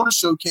that's on the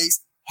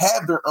showcase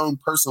had their own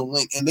personal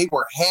link and they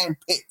were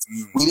handpicked.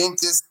 We didn't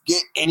just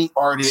get any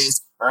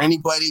artist or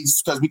anybody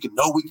just because we can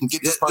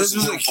get this person.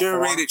 This was a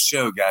curated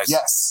show, guys.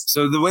 Yes.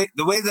 So the way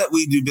that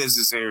we do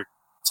business here,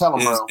 tell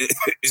them, bro.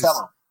 Tell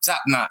them.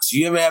 Top notch.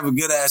 You ever have a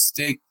good ass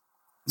steak?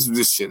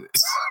 This shit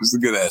is. It's a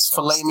good ass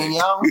filet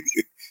mignon.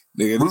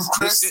 Nigga,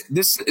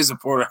 this is a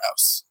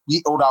porterhouse.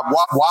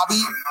 That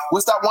wabi.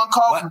 What's that one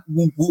called?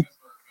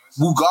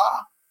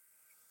 Wuga.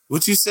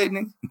 What you say,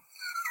 nigga?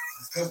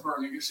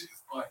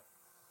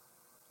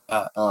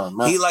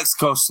 He likes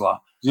coleslaw.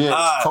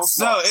 Yeah. Coleslaw.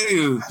 So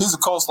anyway, he's a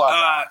coleslaw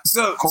guy.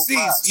 So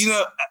Cease, you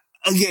know,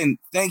 again,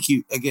 thank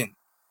you again.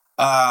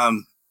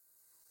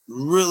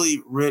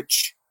 Really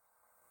rich.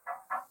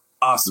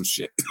 Awesome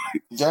shit.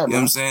 Yeah, you know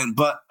what I'm saying?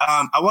 But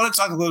I want to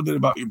talk a little bit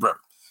about your brother.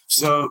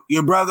 So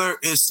your brother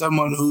is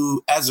someone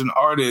who, as an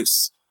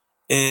artist,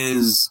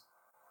 is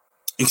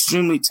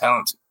extremely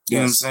talented. You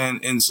know what I'm saying?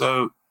 And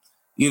so,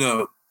 you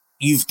know,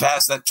 you've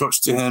passed that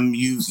torch to him.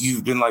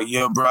 You've been like,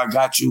 yo, bro, I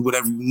got you.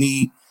 Whatever you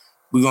need,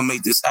 we're gonna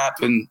make this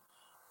happen.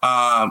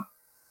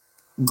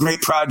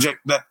 Great project.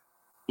 That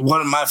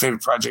one of my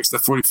favorite projects, the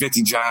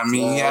 4050 John.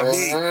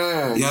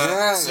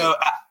 Yeah. So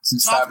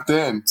tapped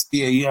in.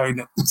 Yeah, you already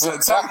know. So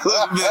talk a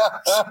little bit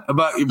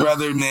about your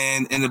brother,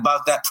 man, and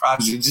about that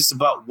project, just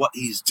about what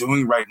he's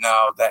doing right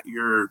now that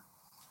you're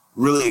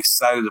really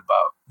excited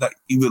about, that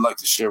you would like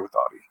to share with the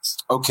audience.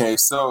 Okay,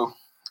 so,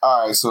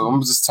 all right, so let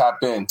me just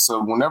tap in.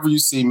 So whenever you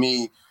see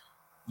me,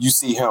 you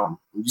see him.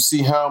 When you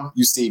see him,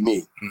 you see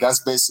me. Mm-hmm. That's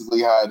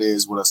basically how it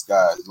is with us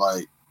guys.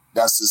 Like,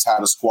 that's just how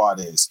the squad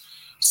is.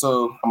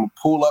 So I'm going to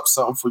pull up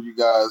something for you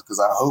guys because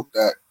I hope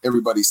that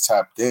everybody's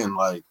tapped in.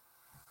 Like,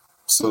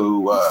 so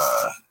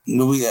what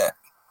we got?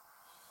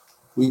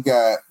 We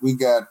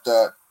got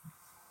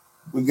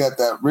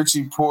that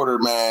Richie Porter,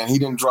 man. He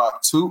done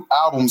dropped 2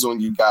 albums on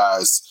you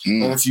guys.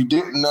 And if you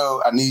didn't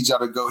know, I need y'all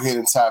to go ahead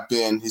and tap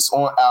in. He's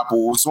on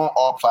Apple. It's on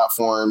all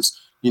platforms.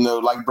 You know,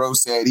 like bro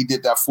said, he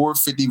did that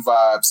 450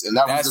 vibes, and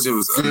that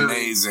was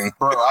amazing,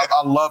 bro. I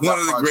love that. One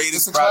of the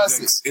greatest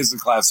projects. It's a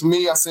classic. To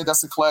me, I said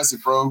that's a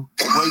classic, bro.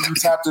 The way you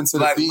tapped into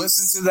the beats.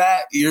 Listen to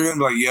that, you're gonna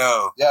be like,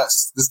 yo.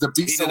 Yes, this is the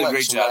beat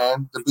selection,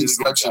 man. The beat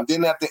selection.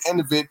 Then at the end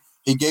of it,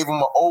 he gave him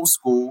an old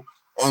school,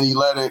 and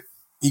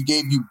he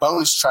gave you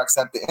bonus tracks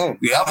at the end.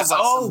 Yeah, that was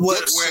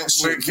like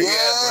some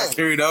Dipset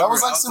shit. That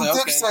was like some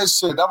Dipset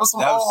shit. That was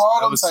some old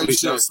Harlem type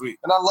shit.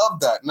 And I love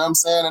that. You know what I'm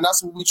saying? And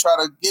that's what we try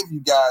to give you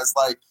guys,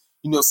 like,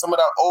 you know, some of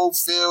that old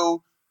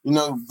feel, you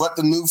know, but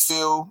the new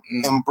feel.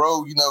 And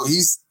bro, you know,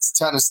 he's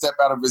trying to step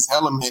out of his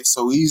element.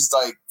 So he's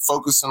like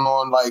focusing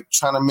on like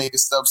trying to make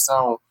his stuff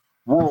sound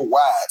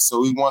worldwide.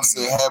 So he wants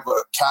to have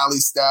a Cali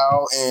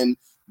style. And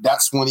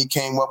that's when he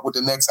came up with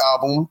the next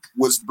album,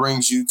 which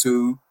brings you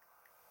to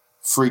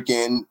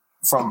freaking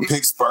from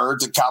Pittsburgh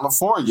to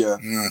California.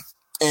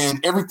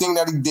 And everything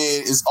that he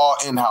did is all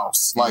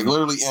in-house, like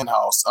literally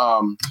in-house.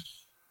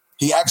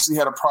 He actually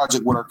had a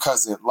project with our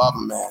cousin, Lava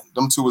Man.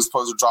 Them two was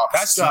supposed to drop.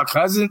 That's our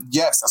cousin?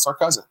 Yes, that's our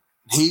cousin.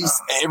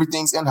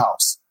 Everything's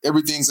in-house.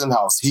 Everything's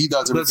in-house. He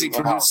does everything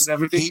in-house.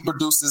 He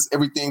produces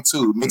everything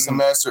too. Mix and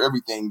master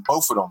everything.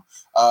 Both of them.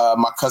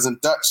 My cousin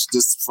Dutch,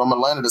 just from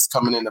Atlanta, that's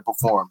coming in to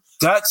perform.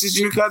 Dutch is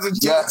your cousin?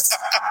 Yes.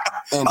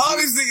 And all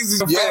these niggas is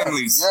your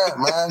families. Yeah,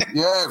 man.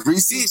 Yeah.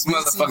 These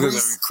motherfuckers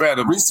are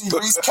incredible.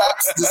 Reese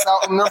Caps, just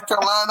out in North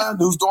Carolina,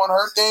 who's doing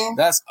her thing.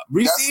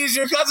 Reese is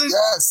your cousin?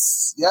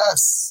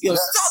 Yes. Yo,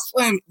 stop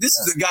playing. This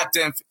is a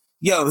goddamn.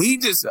 Yo, he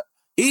just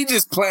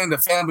planned a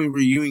family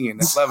reunion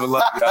at Level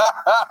Up, y'all.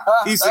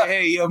 He said,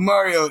 hey, yo,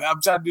 Mario,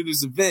 I'm trying to do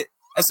this event.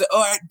 I said,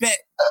 all right, bet.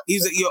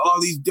 He's like, yo,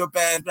 all these dope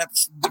ass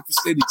rappers from different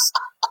cities.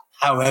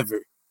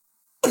 However,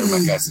 they're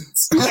my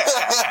cousins.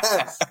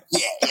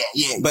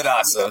 Yeah. But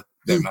also,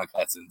 they're my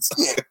cousins.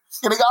 Yeah.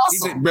 Awesome. He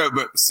said, bro,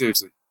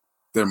 seriously,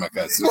 they're my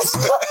cousins.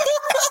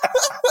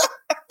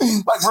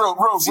 Like real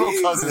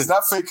cousins,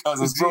 not fake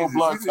cousins, real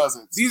blood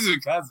cousins. These are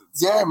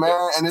cousins. Yeah,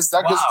 man. And it's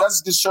that's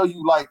just to show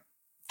you like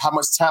how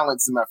much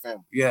talent's in my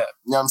family. Yeah.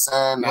 You know what I'm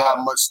saying? Yeah.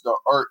 How much the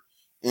art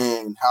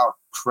and how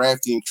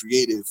crafty and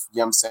creative, you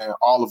know what I'm saying,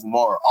 all of them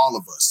are, all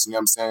of us, you know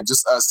what I'm saying,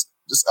 just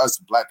us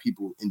black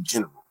people in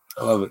general.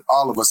 I love it.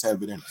 All of us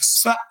have it in us.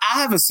 So I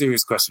have a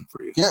serious question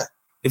for you. Yeah.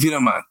 If you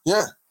don't mind.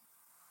 Yeah.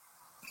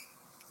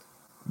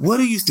 What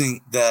do you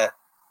think that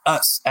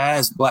us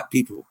as black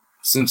people,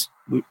 since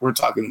we're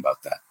talking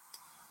about that,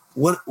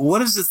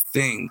 what is the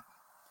thing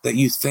that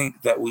you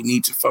think that we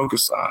need to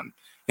focus on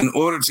in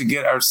order to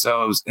get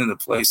ourselves in the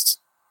place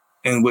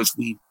in which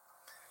we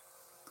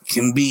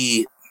can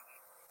be,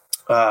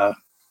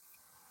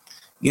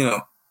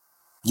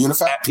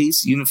 unified, at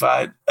peace,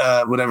 unified,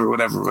 whatever.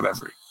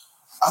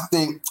 I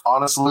think,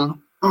 honestly,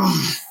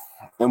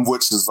 and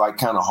which is like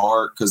kind of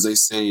hard because they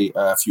say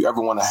if you ever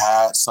want to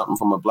hide something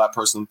from a black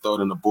person, throw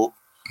it in a book,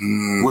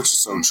 which is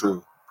so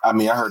true. I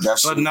mean, I heard that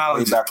shit. But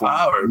knowledge is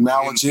power.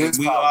 Knowledge is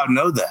we power. all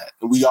know that.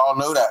 We all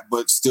know that,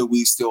 but still,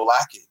 we still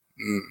lack it.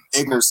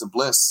 Ignorance of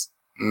bliss.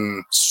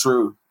 It's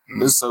true.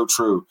 It's so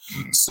true.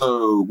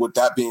 So with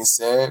that being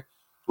said,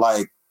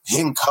 like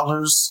Hidden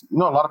Colors, a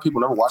lot of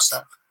people never watch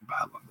that.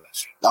 I love that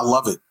shit. I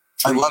love it.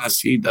 I love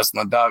it. That's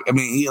my dog. I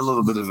mean, he a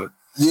little bit of a...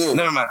 Yeah.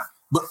 Never mind.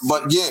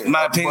 But yeah.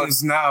 My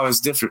opinions now is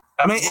different.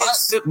 I mean,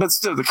 but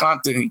still, the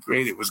content he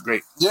created was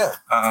great. Yeah.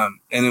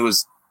 And it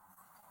was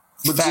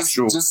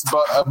factual. Just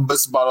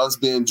about us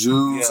being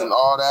Jews and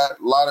all that.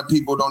 A lot of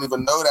people don't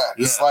even know that.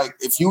 Yeah. It's like,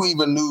 if you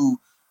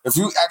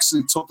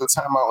actually took the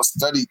time out and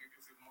studied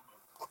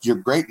your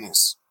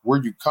greatness,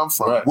 where you come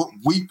from, what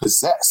we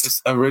possess.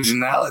 It's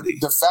originality.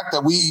 The fact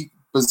that we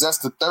possess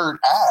the third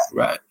eye.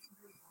 Right.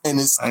 And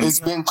it's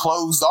been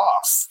closed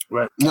off.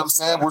 Right. You know what I'm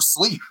saying? We're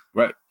asleep.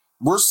 Right.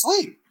 We're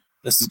asleep.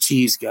 That's the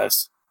cheese,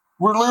 guys.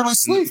 We're literally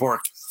asleep.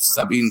 Pork.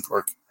 Stop eating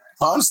pork.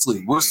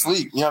 Honestly, we're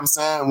asleep. You know what I'm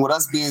saying? With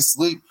us being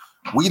asleep,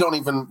 we don't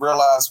even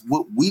realize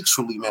what we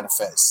truly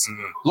manifest.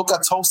 Look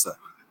at Tulsa.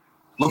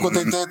 Look what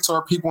they did to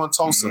our people in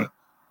Tulsa.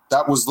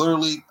 That was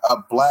literally a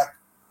black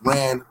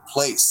ran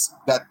place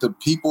that the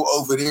people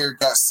over there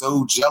got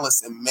so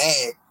jealous and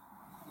mad.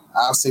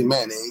 I'll say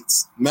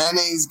mayonnaise.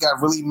 Mayonnaise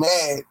got really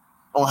mad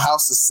on how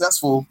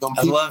successful them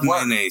people I love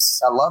were.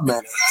 mayonnaise. I love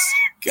mayonnaise.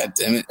 God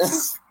damn it.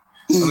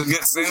 Want a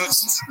good sandwich?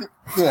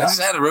 Yeah. I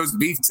just had a roast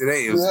beef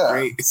today. It was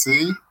great.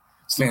 See?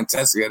 It's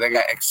fantastic. I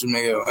got extra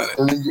mayo on it.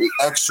 And then you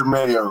get extra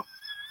mayo.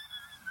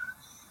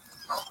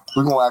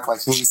 We're going to act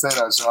like he didn't say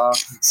that, y'all.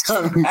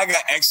 I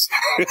got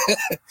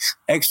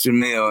extra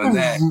mayo on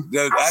that.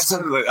 I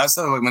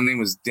sounded like my name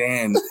was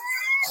Dan.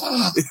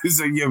 It's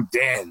like, yo,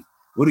 Dan,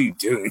 what are you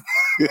doing?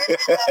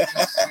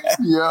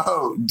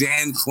 Yo.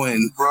 Dan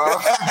Quinn. Bro.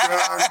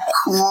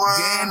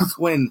 Dan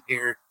Quinn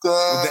here with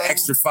the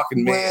extra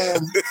fucking mayo.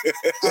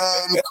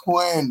 Dan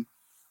Quinn.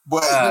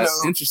 But,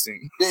 it's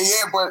interesting. Yeah,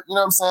 but you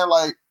know what I'm saying?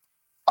 Like,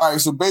 all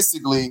right, so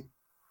basically,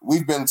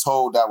 we've been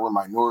told that we're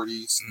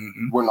minorities.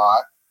 We're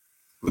not.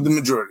 With the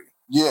majority.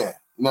 Yeah.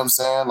 You know what I'm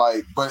saying?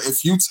 Like, but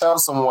if you tell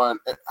someone,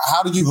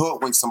 how do you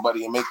hoodwink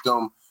somebody and make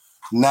them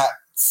not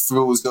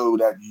feel as though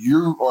that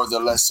you are the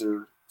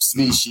lesser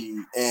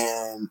species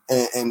and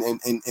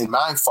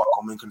mind fuck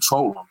them and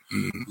control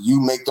them?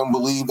 You make them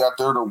believe that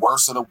they're the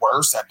worst of the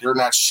worst, that they're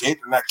not shit,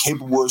 they're not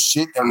capable of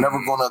shit, they're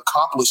never going to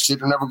accomplish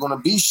shit, they're never going to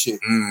be shit.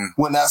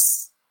 When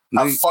that's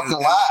a fucking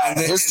lie.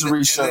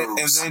 History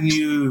shows. And then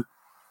you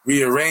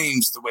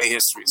rearrange the way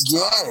history is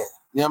taught. Yeah.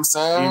 You know what I'm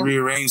saying? You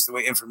rearrange the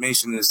way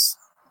information is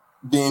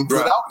being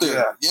put out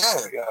there. Yeah.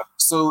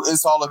 So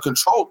it's all a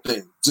control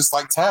thing, just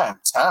like time.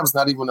 Time's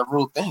not even a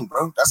real thing,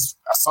 bro. That's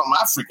something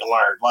I freaking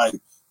learned. Like,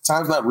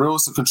 time's not real.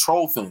 It's a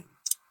control thing.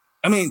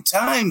 I mean,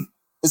 time.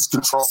 It's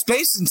control.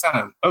 Space and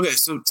time. Okay,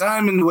 so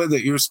time in the way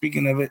that you're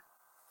speaking of it.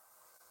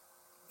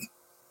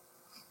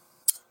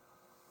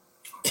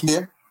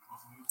 Yeah.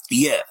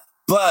 Yeah.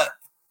 But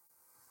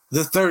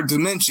the third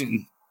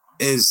dimension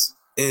is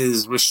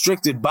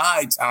restricted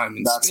by time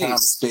and space. Time and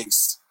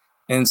space.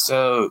 And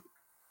so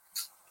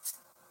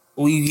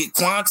when you get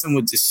quantum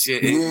with this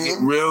shit, it get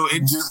real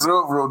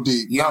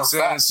deep. You know what I'm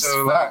saying? Facts,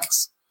 so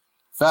facts.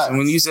 So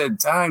when you said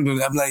time,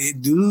 dude, I'm like,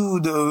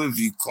 dude, though, if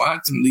you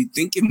quantumly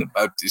thinking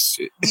about this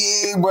shit.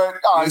 Yeah, but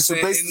all right, so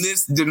in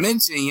this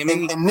dimension, you know,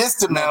 in this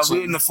dimension. Now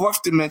we're in the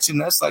fourth dimension,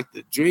 that's like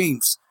the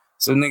dreams.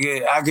 So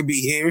nigga, I could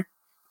be here,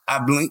 I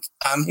blink,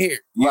 I'm here.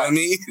 You know what I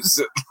mean?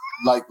 So,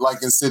 like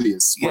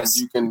Insidious. Yes.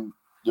 When you can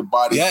your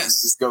body can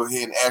just go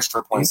ahead and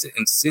astroplane. Is it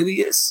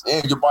Insidious?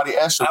 Yeah, your body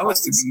astroplanes. I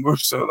was thinking more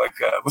so like,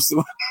 what's the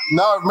one?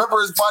 No,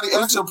 remember his body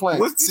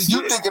astroplane. See,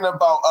 you thinking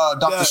about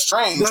Doctor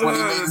Strange when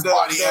he made his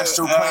body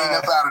astroplane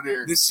up out of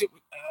there. This shit,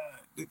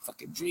 the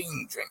fucking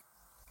dream drink.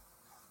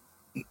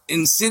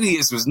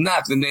 Insidious was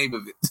not the name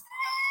of it.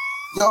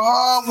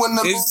 Yo, when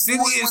the boy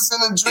Insidious was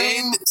in a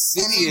dream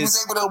and he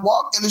was able to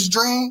walk in his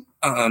dream.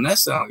 That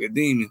sounds like a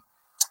demon.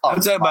 I'm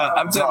talking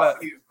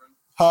about.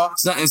 Huh?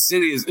 It's not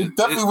Insidious. It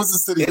definitely was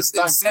Insidious. It's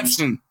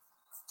Inception.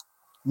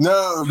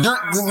 No,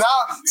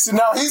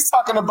 now he's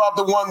talking about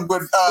the one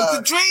with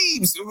the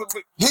dreams.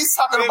 He's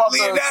talking about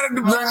Leonardo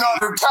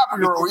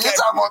DiCaprio. He's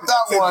talking about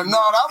that one. No,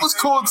 that was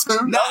cool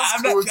too. No,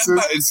 I'm not talking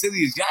about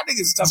Insidious. Y'all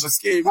niggas talking about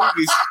scary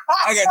movies.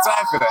 I got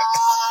time for that.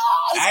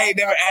 I ain't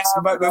never asked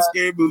about no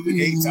scary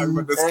movie. I ain't talking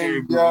about no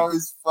scary movie.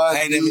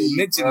 I ain't never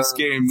mentioned a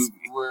scary movie.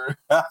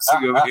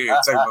 Sitting over here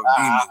talking about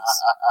demons.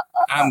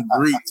 I'm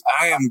Groot.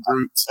 I am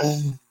Groot.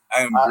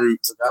 I am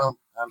Groot.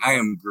 I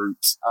am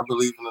Groot. I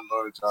believe in the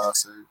Lord, y'all.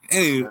 So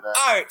anyway,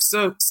 all right.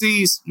 So,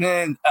 C's,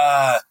 man.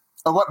 Back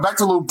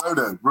to Lil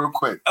Broda, real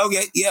quick.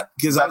 Okay, yep.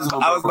 Because I was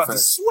about to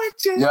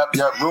switch it. Yep.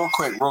 Real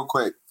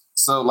quick.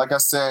 So, like I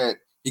said,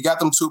 he got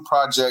them 2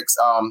 projects.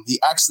 He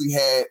actually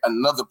had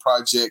another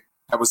project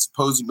that was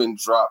supposed to have been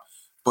dropped,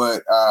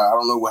 but I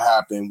don't know what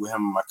happened with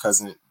him and my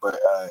cousin. But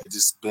it's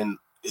just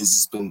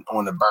been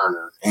on the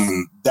burner,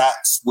 and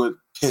that's what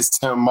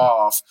pissed him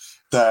off.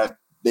 That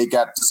they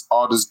got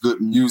all this good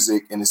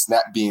music and it's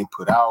not being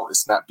put out.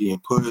 It's not being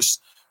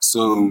pushed.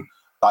 So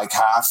like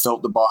how I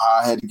felt about how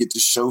I had to get the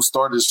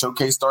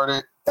showcase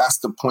started. That's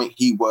the point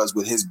he was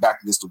with his back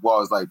against the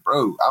wall. It's like,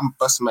 bro, I'm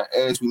busting my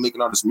ass. We making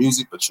all this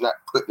music, but you're not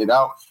putting it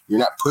out. You're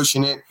not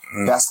pushing it.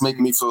 That's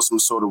making me feel some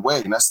sort of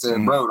way. And I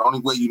said, bro, the only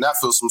way you not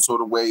feel some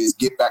sort of way is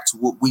get back to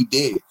what we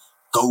did.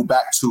 Go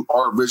back to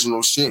our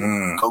original shit.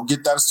 Go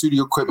get that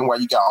studio equipment while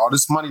you got all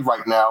this money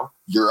right now.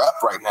 You're up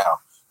right now.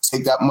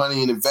 Take that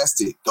money and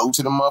invest it. Go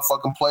to the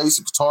motherfucking place,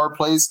 the guitar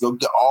place. Go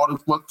get all the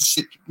fucking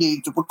shit you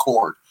need to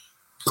record.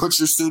 Put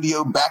your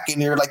studio back in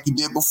there like you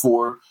did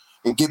before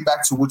and get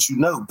back to what you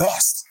know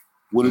best.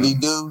 What did he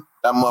do?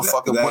 That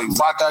motherfucker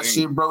bought that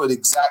shit, bro. He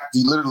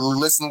literally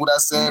listened to what I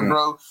said,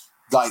 bro.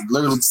 Like,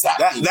 literally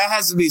exactly. That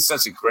has to be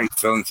such a great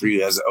feeling for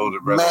you as an older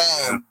brother.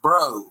 Man,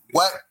 bro.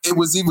 It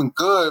was even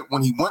good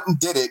when he went and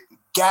did it,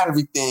 got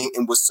everything,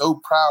 and was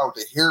so proud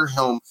to hear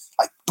him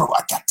like, bro,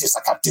 I got this.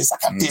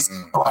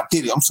 Bro, I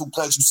did it. I'm so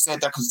glad you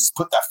said that because it just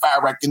put that fire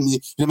right in me.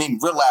 It made me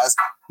realize,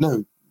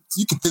 no,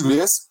 you can do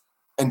this.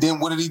 And then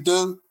what did he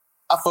do?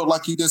 I felt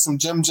like he did some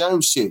Jim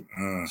Jones shit.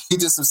 He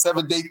did some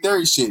 7 Day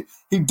Theory shit.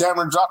 He damn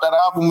near dropped that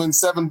album in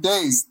 7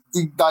 days.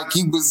 He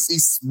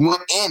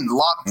went in,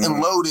 locked and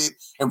loaded,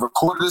 and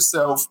recorded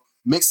himself,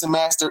 mixed and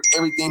mastered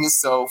everything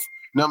himself.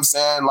 You know what I'm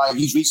saying? Like,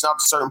 he's reaching out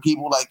to certain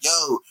people like,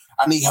 yo,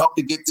 I need help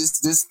to get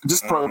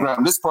this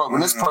program.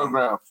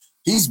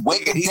 He's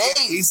waiting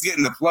days. He's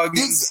getting the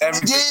plugins,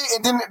 everything. Yeah,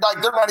 and then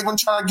like they're not even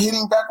trying to get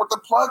him back with the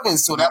plugins.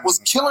 So that was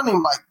killing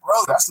him. Like,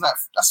 bro,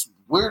 that's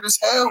weird as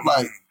hell.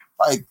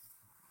 Like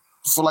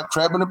for like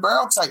crab in the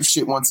barrel type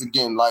shit once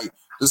again. Like,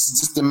 this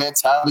is just the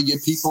mentality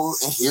of people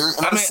in here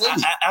in the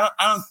city.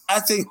 I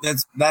think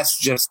that's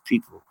just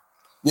people.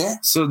 Yeah.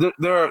 So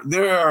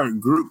there are a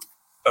group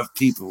of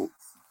people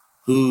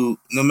who,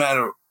 no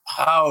matter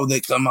how they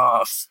come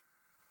off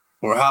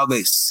or how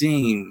they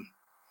seem,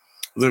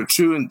 their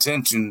true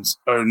intentions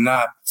are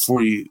not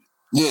for you.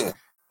 Yeah.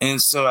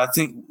 And so I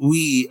think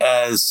we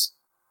as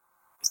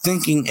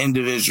thinking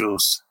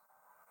individuals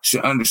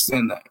should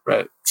understand that,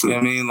 right? True. You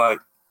know what I mean? Like,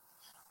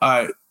 all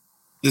right,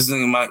 this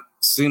nigga might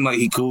seem like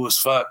he cool as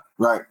fuck.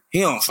 Right.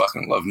 He don't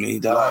fucking love me,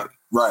 dog.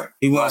 Right.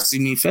 He wants to see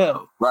me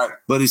fail. Right.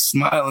 But he's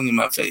smiling in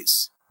my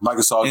face. Like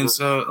it's all and good.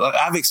 So like,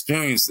 I've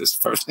experienced this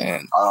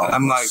firsthand.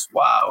 I'm like,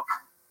 wow,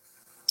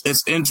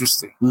 it's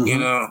interesting, you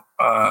know?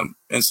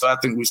 And so I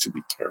think we should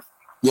be careful.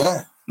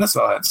 Yeah. That's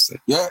all I have to say.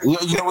 Yeah.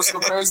 You know what's so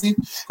crazy?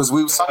 Because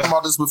we were talking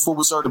about this before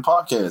we started the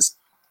podcast.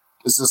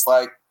 It's just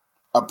like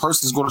a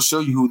person's going to show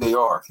you who they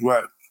are.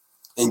 Right.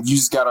 And you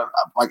just got to,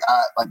 like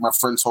my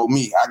friend told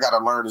me, I got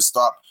to learn to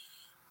stop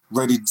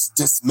ready to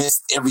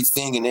dismiss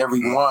everything and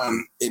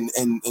everyone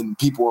and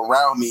people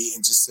around me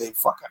and just say,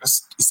 fuck it.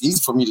 It's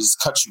easy for me to just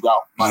cut you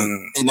out. Like,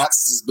 and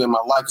that's just been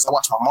my life because I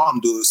watch my mom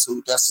do it.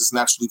 So that's just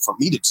naturally for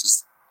me to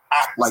just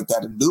act like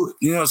that and do it.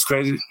 You know what's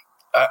crazy?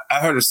 I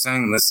heard a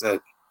saying that said,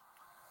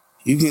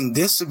 you can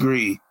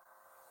disagree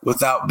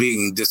without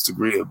being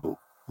disagreeable.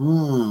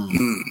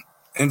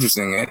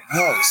 Interesting, eh?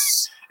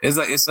 Yes.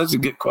 It's such a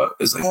good quote.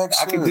 It's like,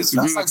 I can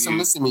disagree with you. That's like some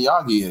Mr.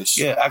 Miyagi-ish.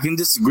 Yeah, I can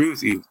disagree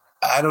with you.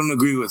 I don't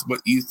agree with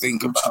what you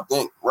think about.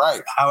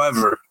 Right.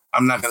 However,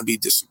 I'm not going to be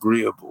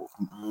disagreeable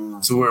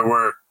to where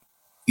we're,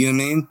 you know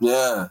what I mean?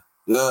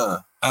 Yeah.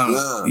 I don't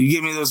know. You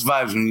gave me those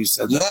vibes when you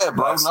said that. Yeah,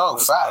 bro.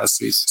 Facts.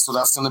 So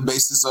that's on the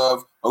basis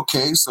of,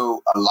 okay,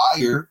 so a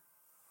liar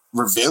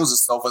reveals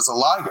itself as a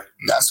liar.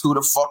 That's who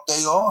the fuck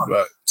they are.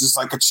 Right. Just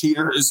like a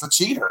cheater is a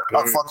cheater.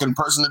 Right. A fucking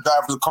person that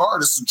drives the car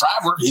is a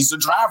driver. He's a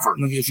driver.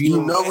 Nigga, if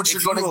you know what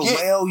you're going to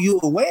get. You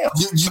a whale.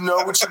 You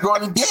know what you're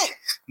going to get.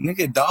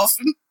 Nigga,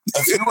 dolphin.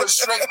 If you're a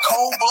straight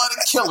cold-blooded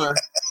killer,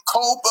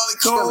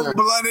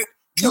 cold-blooded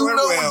you know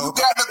whale. when you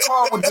got in the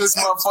car with this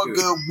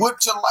motherfucker,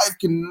 what your life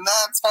can 9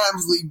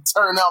 times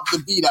turn out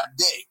to be that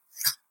day.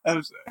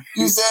 I'm sorry.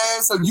 You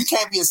saying? So you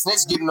can't be a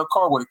snitch getting in a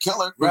car with a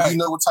killer. Right. You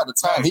know what type of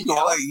time he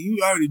going. Like, you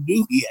already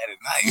knew he had a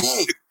knife.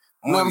 Yeah.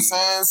 You know what I'm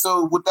saying?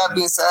 So with that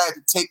being said, I had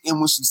to take in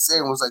what she said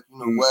and was like, you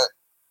know what?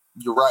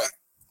 You're right.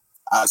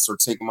 I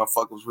started taking my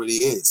fuckers where he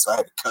is. So I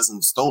had a cousin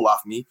who stole off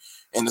me.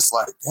 And it's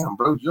like, damn,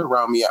 bro, you're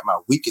around me at my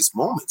weakest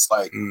moments.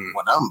 Like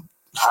when I'm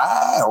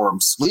high or I'm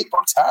asleep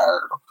or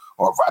tired,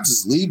 or if I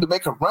just leave to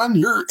make a run,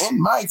 you're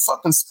in my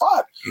fucking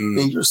spot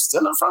and you're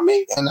stealing from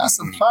me, and I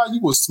supply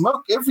you with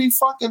smoke every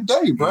fucking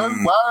day, bro.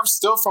 Why I'm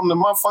steal from the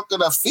motherfucker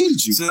that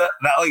feeds you? So that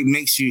like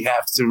makes you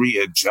have to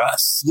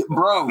readjust,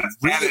 bro.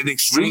 At an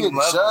extreme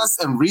readjust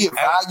level. And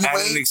reevaluate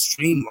At an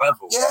extreme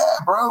level. Yeah,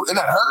 bro, and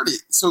I heard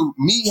it. So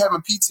me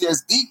having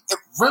PTSD, it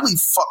really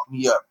fucked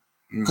me up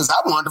because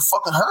I wanted to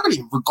fucking hurt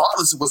him,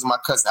 regardless it wasn't my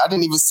cousin. I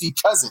didn't even see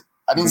cousin.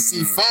 I didn't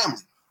see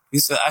family. He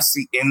said, I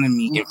see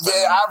enemy. Yeah,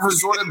 I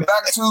resorted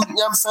back to, you know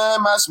what I'm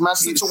saying, my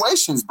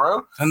situations,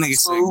 bro. That nigga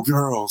said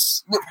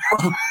girls. Bro,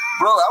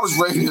 I was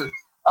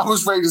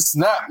ready to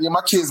snap. Yeah,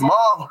 my kid's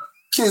mom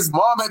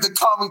had to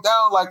calm me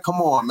down, like,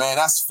 come on, man,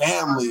 that's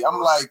family. I'm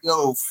like,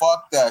 yo,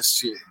 fuck that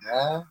shit,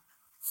 man.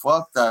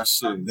 Fuck that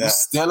shit. You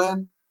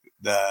stealing?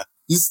 Nah.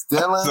 You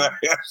stealing?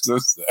 I'm so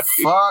sorry.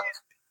 Fuck.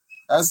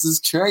 That's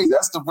just crazy.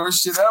 That's the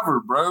worst shit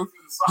ever, bro.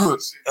 You're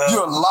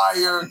a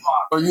liar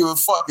or you're a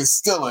fucking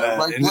stealer.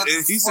 Like, what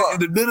he said in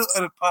the middle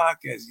of the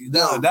podcast, you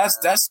know,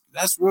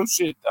 that's real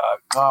shit, dog.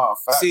 Oh,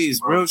 facts, see, it's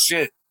bro. real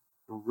shit.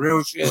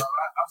 Real shit. I'm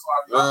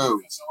sorry, y'all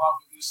can show off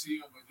with this shit,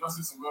 but y'all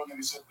see some real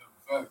nigga shit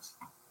though. Facts.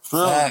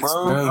 Facts,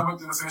 bro. I went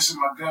through the same shit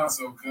with my gun,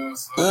 so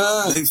cuz.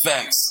 Big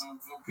facts.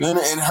 And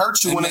it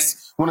hurts you when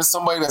it's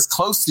somebody that's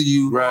close to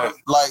you. Right.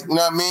 Like, you know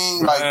what I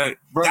mean? Right. Like,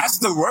 bro, that's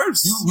the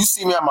worst. You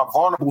see me at my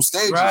vulnerable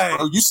stages,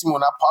 bro. You see me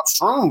when I pop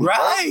shrooms,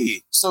 right?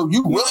 Bro. So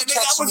you will like, catch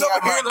I was me over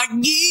at here my... like,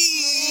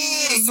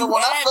 yeah. So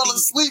when I fell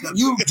asleep,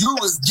 you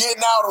was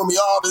getting out on me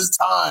all this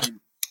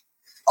time.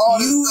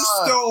 You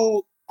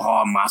stole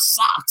all my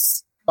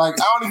socks. Like,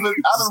 I don't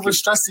even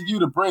stress you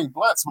to bring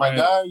blunts, my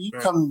guy. You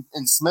come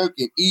and smoke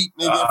and eat,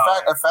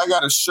 nigga. If I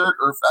got a shirt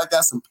or if I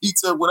got some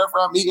pizza, whatever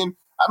I'm eating,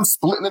 I'm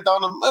splitting it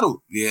down the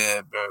middle.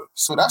 Yeah, bro.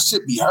 So that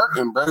shit be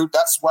hurting, bro.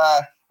 That's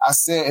why I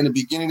said in the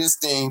beginning of this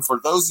thing,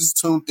 for those who's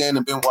tuned in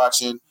and been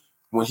watching,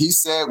 when he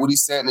said what he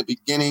said in the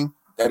beginning,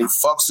 that he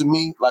fucks with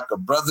me like a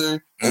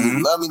brother and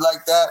he love me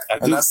like that.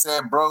 I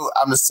said, bro,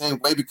 I'm the same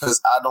way because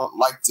I don't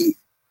like to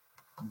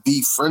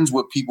be friends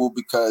with people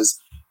because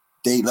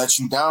they let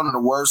you down in the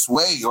worst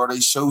way or they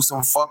show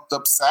some fucked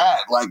up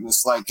side. Like,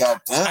 it's like,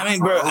 goddamn. I mean,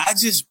 bro,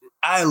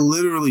 I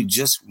literally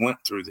just went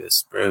through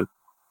this, bro.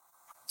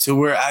 To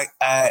where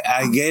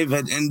I gave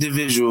an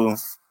individual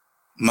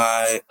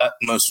my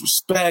utmost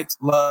respect,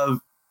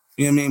 love,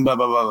 you know what I mean, blah,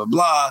 blah, blah,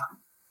 blah,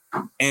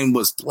 blah, and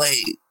was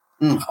played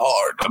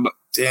hard. I'm like,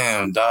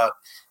 damn, dog.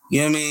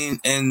 You know what I mean?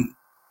 And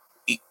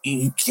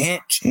you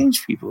can't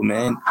change people,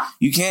 man.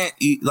 You can't,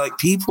 like,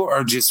 people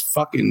are just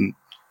fucking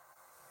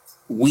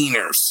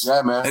wieners.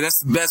 Yeah, man. And that's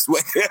the best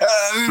way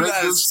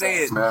to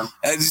say it, man.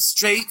 Just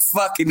straight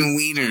fucking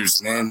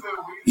wieners, man.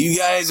 You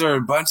guys are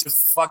a bunch of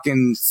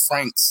fucking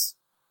Franks.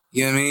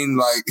 You know what I mean?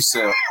 Like, you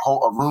said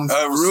a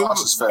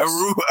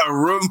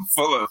room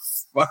full of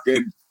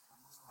fucking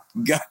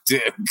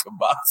goddamn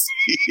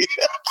kabasi.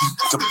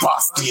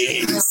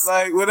 Kabasi.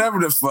 Like, whatever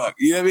the fuck.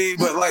 You know what I mean?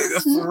 But like,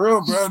 for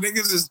real, bro,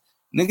 niggas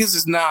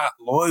is not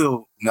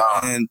loyal.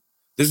 And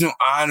there's no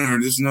honor.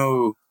 There's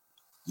no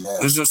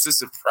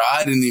sense of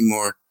pride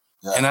anymore.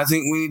 Yeah. And I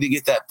think we need to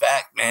get that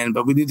back, man.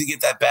 But we need to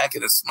get that back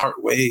in a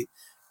smart way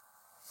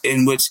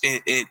in which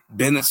it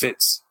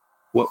benefits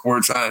what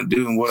we're trying to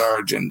do and what our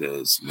agenda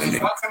is. You know what I mean?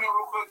 Can I come in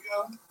real quick,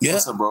 yo? Yeah.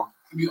 What's up, bro?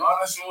 To be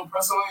honest, yo,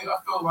 personally, I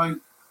feel like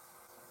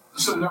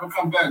this should never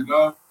come back,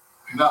 dog.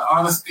 And that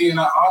honesty and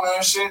that honor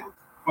and shit,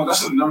 but that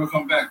should never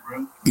come back,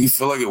 bro. You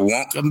feel like it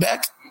won't come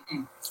back?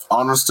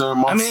 Honor still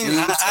amongst I mean,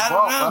 I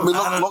don't know.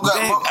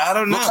 I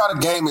don't know. Look how the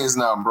game is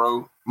now,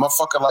 bro.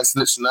 Motherfucker like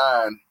Snitch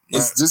 9.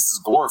 This is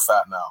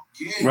glorified now.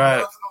 Yeah,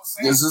 right.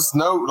 There's just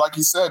no, like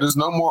you said, there's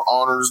no more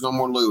honor, there's no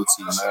more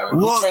loyalty, man.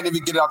 Well, you can't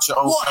even get out your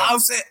own. Well,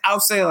 I'll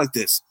say it like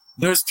this.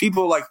 There's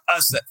people like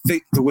us that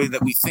think the way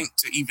that we think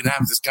to even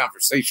have this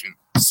conversation.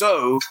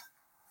 So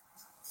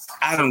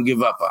I don't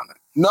give up on it.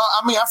 No,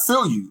 I mean, I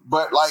feel you,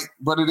 but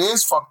it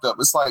is fucked up.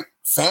 It's like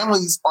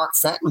families aren't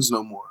families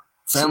no more.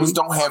 Families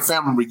don't have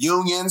family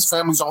reunions.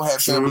 Families don't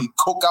have family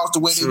cookouts the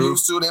way they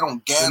used to. They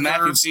don't gather. The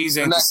mac and cheese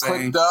ain't not the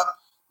same. Clicked up.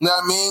 You know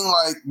what I mean?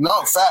 Like,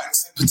 no,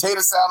 facts.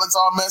 Potato salad's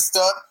all messed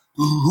up.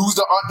 Who's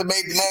the aunt that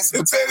made the nasty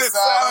potato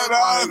salad?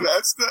 Like, you know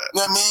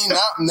what I mean?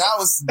 Now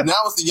it's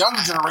the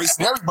younger generation.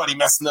 Everybody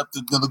messing up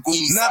the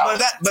linguine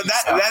salad. But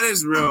that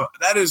is real.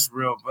 That is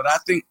real. But I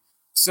think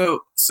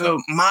so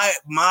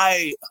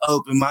my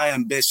hope and my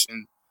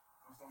ambition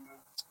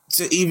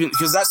to even,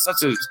 because that's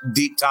such a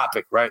deep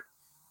topic, right?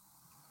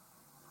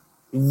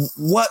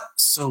 What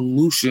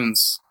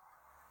solutions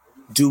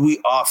do we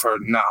offer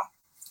now?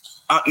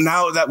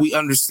 Now that we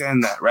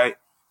understand that, right?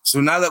 So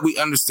now that we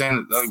understand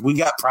it, like, we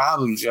got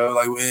problems, yo.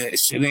 Like,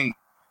 shit ain't,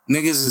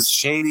 niggas is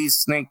shady,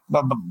 snake,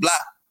 blah, blah, blah.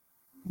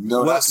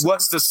 No,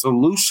 what's the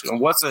solution?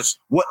 What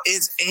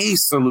is a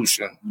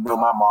solution? You know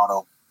my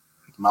motto.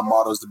 My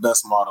motto is the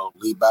best motto.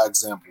 Lead by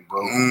example,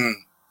 bro.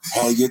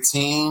 Have your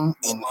team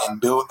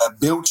and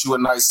build you a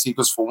nice team.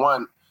 Because for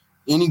one,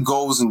 any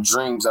goals and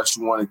dreams that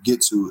you want to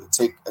get to,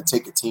 take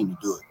a team to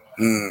do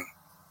it.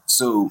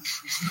 So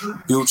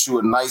build you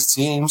a nice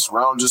team.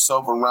 Surround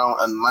yourself around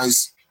a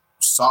nice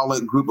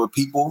solid group of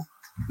people,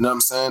 you know what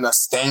I'm saying, that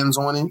stands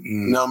on it,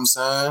 you know what I'm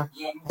saying?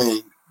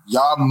 And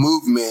y'all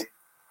movement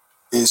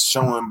is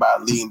showing by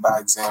leading by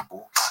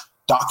example.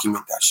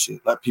 Document that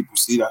shit. Let people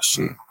see that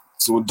shit.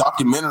 So a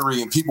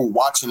documentary and people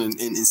watching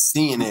and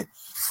seeing it,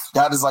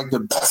 that is like the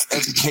best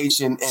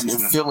education and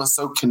feeling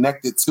so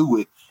connected to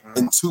it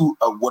and to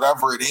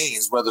whatever it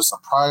is, whether it's a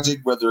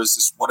project, whether it's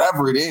just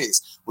whatever it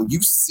is. When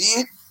you see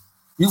it,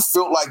 you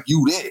feel like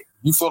you did.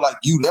 You feel like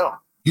you them.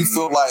 You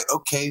feel like,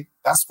 okay,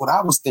 that's what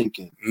I was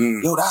thinking.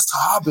 Yo, that's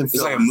how I've been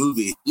feeling. It's like a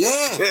movie.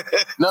 Yeah.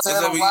 No, it's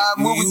like a live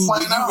movie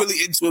playing out. You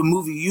really into a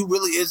movie. You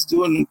really is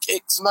doing them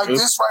kicks. Like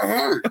this right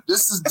here.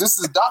 This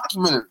is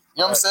documentary.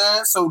 You know what I'm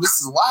saying? So this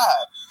is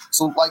live.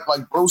 So like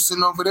bro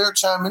sitting over there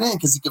chiming in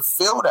because he can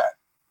feel that.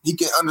 He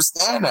can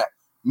understand that.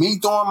 Me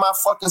doing my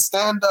fucking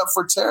stand-up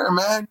for Terror,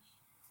 man.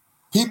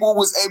 People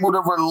was able to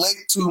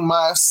relate to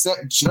my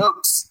set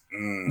jokes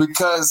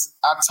because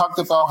I talked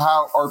about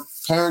how our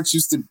parents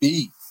used to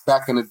be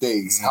back in the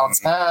days, how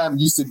time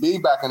used to be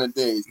back in the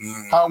days,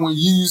 how when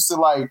you used to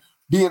like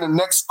be in the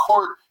next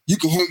court, you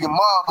can hear your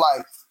mom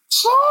like,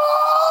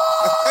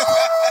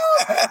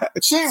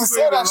 she even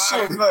said that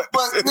shit, but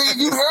nigga,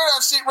 you hear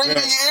that shit right in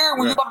your ear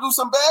when you about to do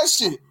some bad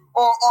shit.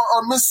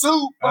 Or Miss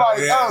Sue, like,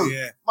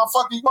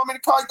 motherfucker, you want me to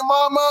call your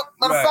mom up?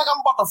 Matter of fact, I'm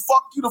about to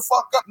fuck you the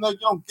fuck up. No, you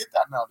don't get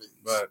that nowadays.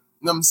 Right.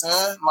 You know what I'm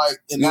saying? Like,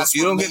 and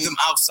you don't get them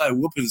outside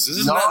whoopings.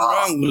 There's nothing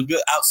wrong with a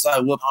good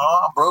outside whooping.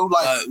 Nah, bro.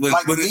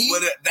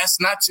 That's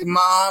not your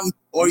mom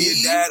or your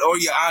dad or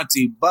your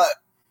auntie, but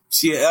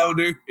she an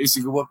elder and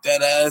she can whoop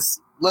that ass.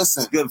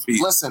 Listen, good for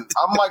you. Listen,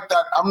 I'm like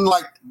that. I'm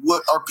like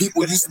what our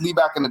people used to be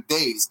back in the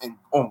days. And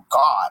oh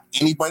God,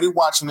 anybody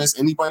watching this,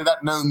 anybody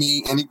that know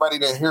me, anybody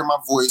that hear my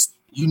voice,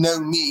 you know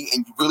me,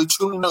 and you really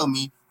truly know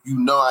me, you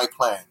know I ain't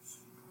playing.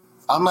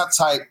 I'm not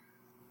type.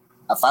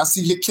 If I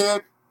see your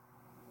kid,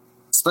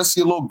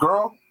 especially a little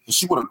girl, and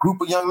she with a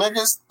group of young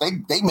niggas,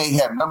 they may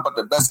have nothing but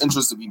the best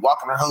interest to be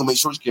walking her home, make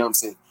sure she get home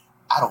safe.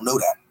 I don't know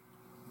that.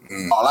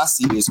 All I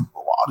see is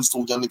all these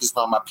little young niggas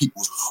found my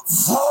peoples.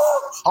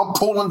 I'm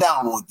pulling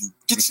down on you.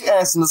 Get your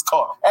ass in this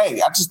car.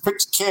 Hey, I just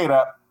picked your kid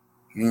up.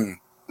 And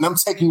I'm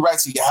taking you right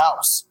to your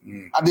house.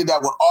 I did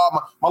that with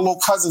all my little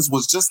cousins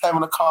was just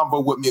having a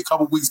convo with me a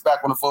couple weeks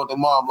back when I phoned their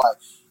mom like,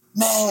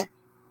 man,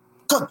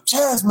 good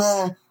jazz,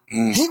 man.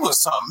 He was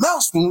something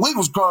else when we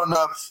was growing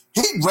up.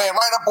 He ran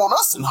right up on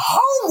us in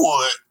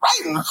Homewood.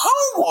 Right in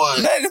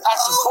Homewood. At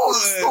the corner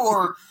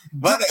store.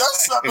 Get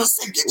us up and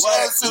say, get your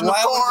ass in the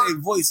car. Why were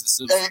their voices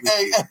so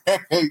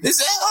hey. They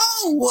say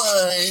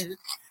Homewood.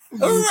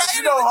 Right,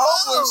 you know,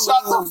 Homewood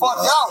shut the fuck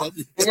out.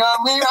 You know what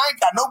I mean? I ain't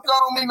got no gun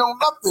on me, no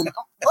nothing.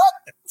 What?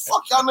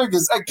 Fuck y'all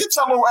niggas. Hey, get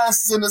your little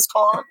asses in this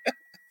car.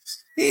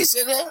 He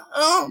said,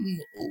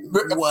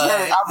 what?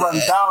 I run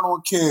down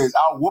on kids.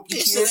 I'll whoop your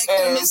kids'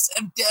 ass.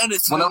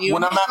 When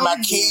I'm at my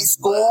kids'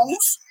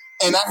 schools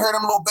and I hear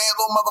them little bad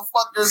little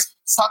motherfuckers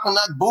talking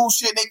that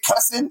bullshit, they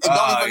cussing. And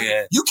don't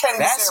even, you can't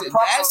even say a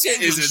proper that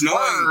shit is annoying.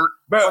 Word,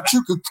 but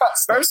you could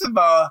cuss. First of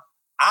all,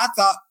 I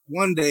thought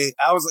one day,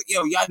 I was like,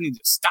 yo, y'all need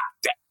to stop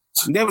that.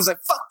 And they was like,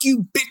 fuck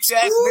you, bitch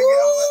ass nigga. I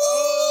was like,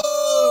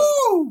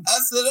 oh. I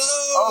said,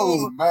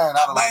 oh man,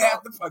 I might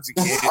have to punch a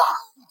kid.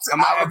 I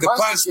might have to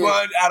punch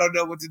one. I don't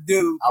know what to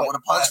do. I would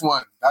have punched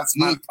one. That's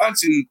me.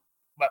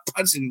 My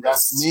punching.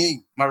 That's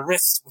me. My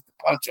wrist with the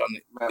punch on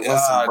it. Man,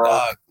 listen, bro.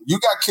 Dog. You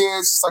got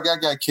kids just like I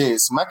got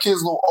kids. My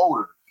kids a little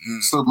older.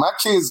 So my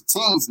kids are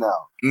teens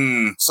now.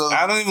 So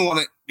I don't even want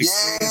to.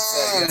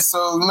 Yeah.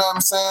 So you know what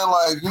I'm saying?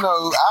 Like, you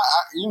know,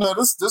 I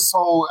this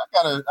whole I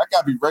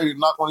gotta be ready to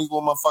knock one of these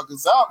little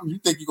motherfuckers out. You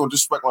think you're gonna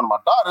disrespect one of my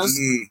daughters?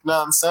 You know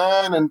what I'm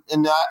saying?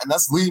 And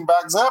that's leading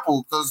by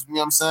example because you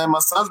know what I'm saying. My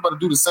son's about to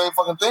do the same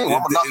fucking thing.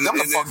 I'm gonna knock them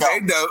the fuck out.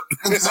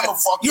 I'm gonna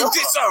fuck you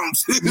disarmed.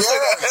 I'm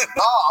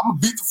gonna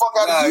beat the fuck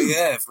out of you.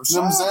 Yeah, for sure.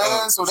 You know what I'm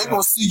saying? So they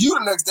gonna see you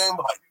the next day and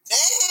be like,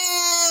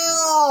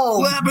 damn,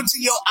 what happened to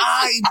your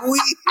eye, boy?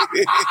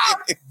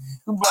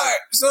 All right,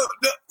 so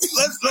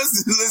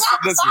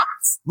listen.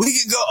 We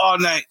can go all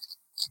night.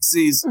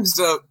 See,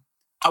 so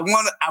I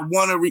want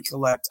to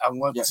recollect. I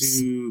want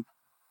to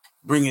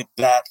bring it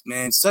back,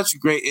 man. Such a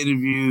great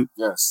interview.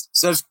 Yes.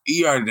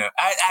 You already know.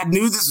 I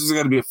knew this was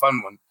going to be a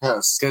fun one.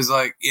 Yes. Because,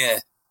 like, yeah,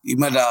 you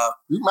my dog.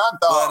 You my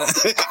dog.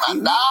 My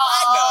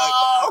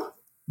dog.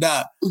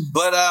 Nah.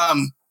 But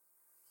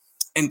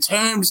in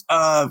terms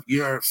of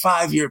your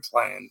 5-year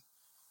plan,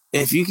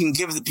 if you can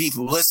give the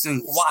people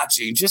listening,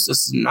 watching, just a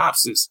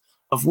synopsis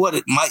of what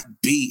it might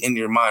be in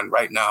your mind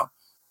right now.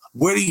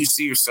 Where do you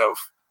see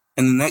yourself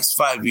in the next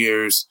 5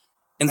 years,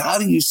 and how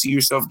do you see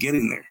yourself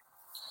getting there?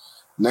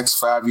 Next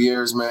 5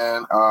 years,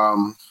 man,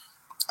 I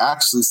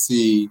actually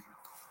see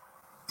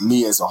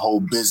me as a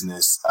whole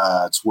business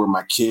to where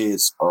my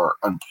kids are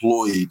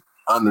employed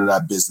under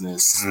that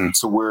business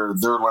to where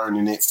they're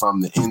learning it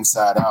from the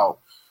inside out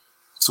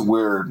to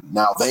where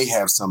now they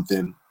have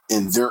something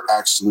and they're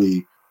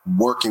actually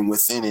working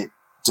within it.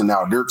 So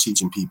now they're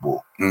teaching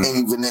people. And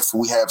even if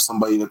we have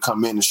somebody to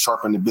come in and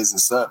sharpen the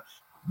business up,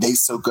 they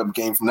soak up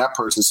game from that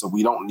person. So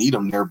we don't need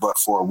them there but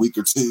for a week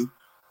or two.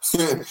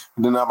 And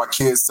then now my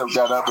kids took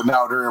that up, and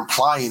now they're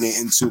implying it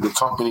into the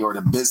company or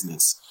the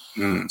business.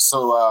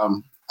 So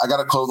I got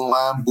a clothing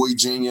line, Boy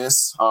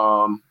Genius.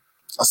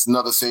 That's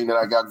another thing that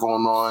I got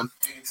going on.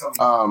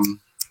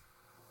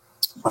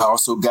 I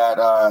also got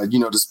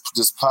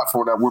this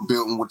platform that we're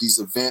building with these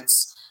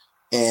events,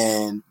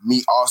 and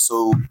me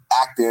also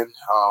acting.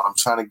 I'm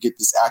trying to get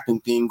this acting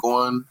thing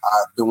going.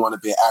 I've been wanting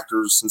to be an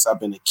actor since I've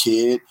been a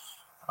kid.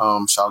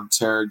 Shout out to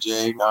Tara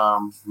J.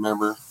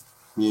 Remember,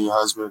 me and your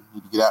husband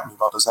need to get at me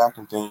about this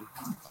acting thing.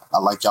 I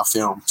like y'all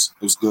films.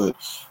 It was good.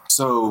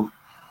 So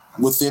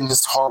within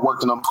this hard work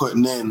that I'm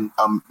putting in,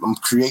 I'm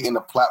creating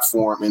a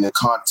platform and the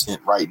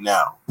content right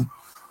now.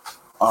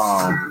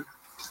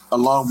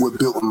 Along with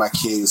building my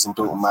kids and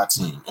building my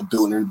team and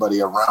building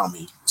everybody around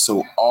me.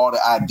 So all the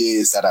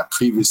ideas that I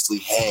previously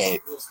had,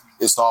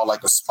 it's all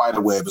like a spider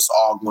web. It's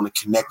all going to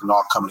connect and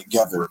all come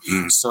together.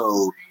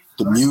 So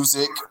the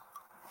music,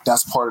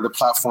 that's part of the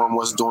platform,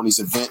 was doing these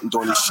events and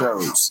doing these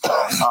shows.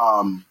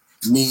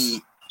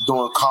 Me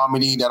doing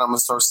comedy that I'm going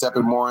to start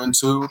stepping more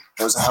into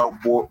was to help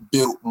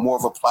build more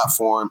of a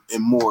platform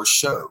and more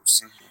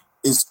shows.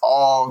 It's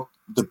all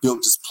to build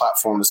this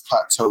platform, this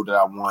plateau that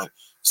I want.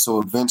 So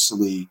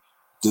eventually,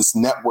 this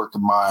network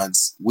of mine,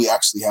 we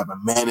actually have a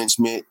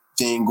management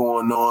thing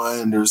going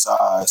on. There's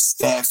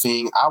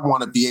staffing. I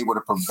want to be able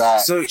to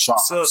provide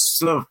jobs.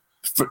 So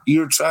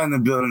you're trying to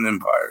build an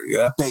empire,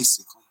 yeah?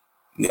 Basically.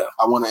 Yeah.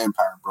 I want an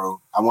empire, bro.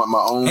 I want my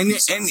own. And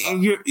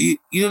you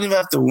don't even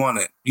have to want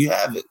it. You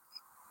have it.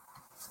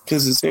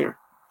 Because it's here.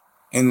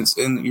 And it's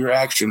in your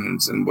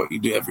actions and what you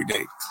do every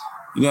day.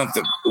 You don't have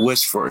to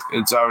wish for it.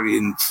 It's already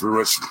in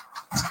fruition.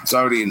 It's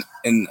already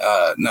in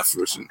not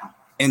fruition,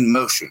 in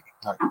motion.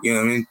 Right. You know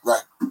what I mean?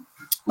 Right.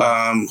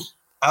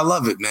 I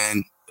love it,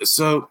 man.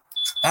 So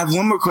I have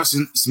one more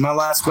question. It's my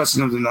last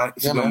question of the night,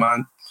 if you don't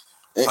mind.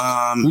 You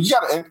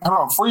gotta, hold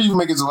on, before you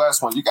make it the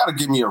last one, you gotta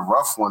give me a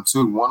rough one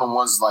too.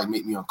 One-on-ones like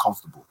make me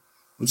uncomfortable.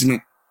 What you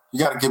mean? You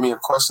gotta give me a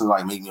question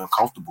like make me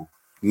uncomfortable.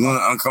 You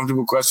want an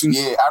uncomfortable question?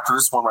 Yeah, after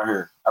this one right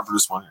here. After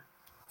this one here.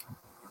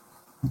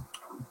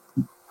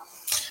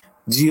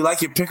 Do you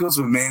like your pickles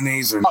with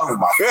mayonnaise or no? Oh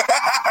my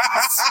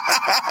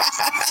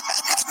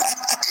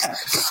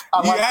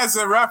You asked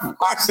a rough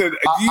question.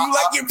 Do you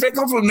like your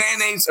pickles with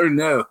mayonnaise or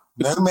no?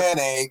 No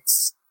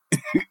mayonnaise.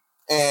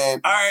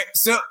 And all right,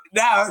 so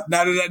now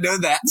that I know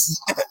that,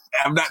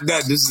 I'm not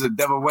done. This is a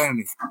double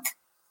whammy.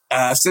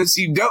 Since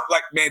you don't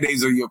like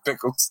mayonnaise on your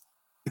pickles,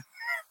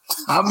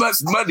 how much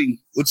money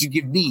would you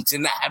give me to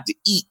not have to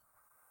eat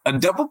a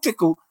double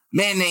pickle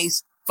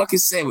mayonnaise fucking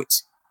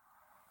sandwich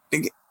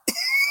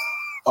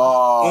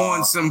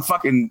on some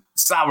fucking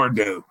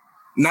sourdough?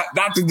 Not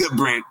the good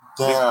bread.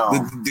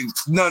 Damn.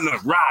 No,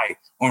 rye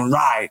on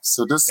rye.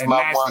 So this is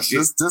my one.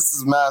 This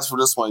is mass for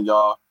this one,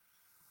 y'all.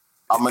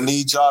 I'm gonna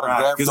need y'all to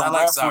grab. Because I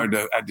like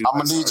sourdough. I'm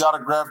gonna need y'all to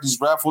grab these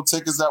raffle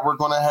tickets that we're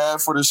gonna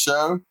have for the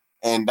show,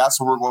 and that's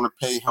what we're gonna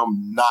pay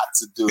him not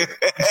to do it.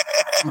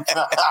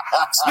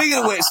 Speaking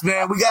of which,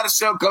 man, we got a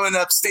show coming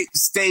up, state to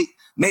state,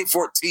 May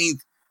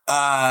 14th.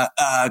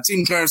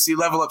 Team Currency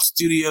Level Up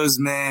Studios,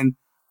 man.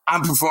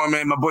 I'm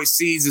performing. My boy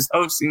Seeds is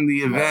hosting the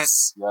event.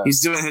 Yes. He's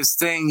doing his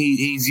thing.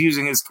 He's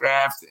using his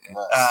craft.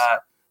 Yes.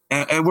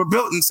 And we're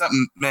building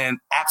something, man,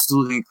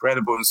 absolutely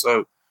incredible. And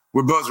so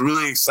we're both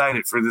really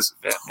excited for this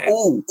event, man.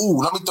 Ooh,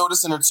 let me throw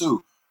this in there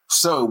too.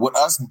 So with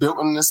us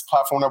building this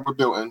platform that we're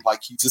building,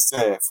 like he just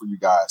said for you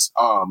guys,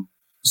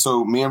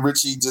 so me and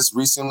Richie just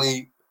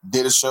recently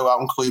did a show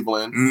out in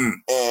Cleveland,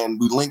 and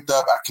we linked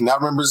up. I cannot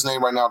remember his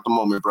name right now at the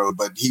moment, bro,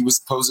 but he was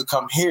supposed to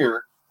come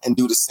here and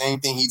do the same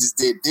thing he just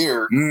did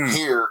there,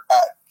 here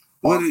at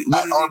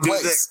our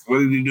place. What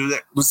did he do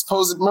there? Was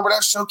supposed to, remember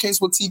that showcase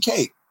with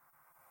TK?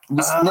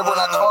 Remember when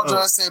I called you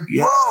and I said,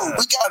 bro,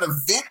 we got an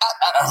event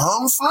at a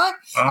home front?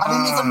 I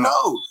didn't even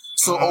know.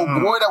 So old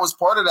boy that was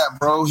part of that,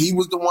 bro, he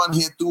was the one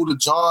here through to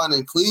John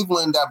in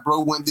Cleveland that bro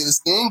went and did his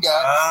thing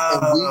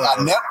at. And I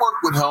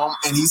networked with him,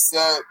 and he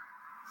said,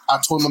 I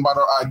told him about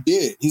our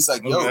idea. He's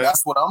like, yo,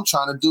 that's what I'm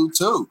trying to do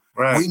too.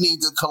 Right. We need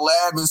to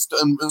collab and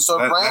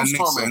start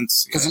brainstorming.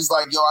 Because he's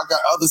like, yo, I got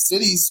other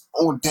cities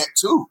on deck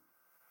too.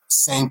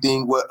 Same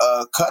thing with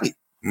Cuddy.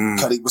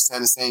 Cuddy was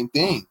saying the same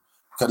thing.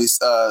 Cuddy's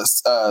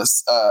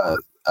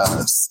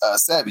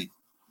Savvy.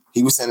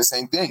 He was saying the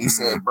same thing. He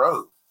said,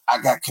 bro, I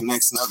got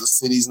connects in other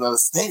cities and other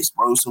states,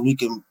 bro, so we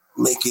can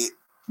make it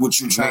what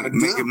you're trying to do.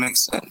 Make it make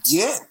sense.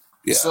 Yeah.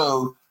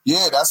 So,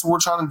 yeah, that's what we're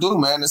trying to do,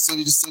 man. The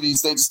city to city,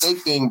 state to state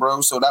thing,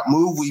 bro. So that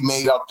move we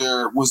made out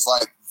there was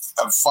like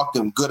a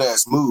fucking good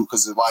ass move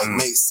because it like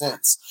made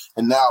sense.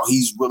 And now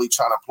he's really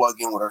trying to plug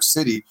in with our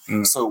city.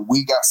 So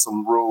we got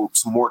some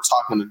more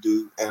talking to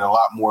do and a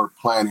lot more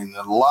planning and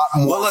a lot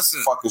more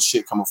fucking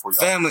shit coming for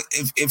y'all. Family,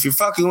 if you're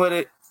fucking with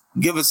it,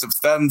 give us a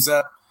thumbs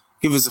up,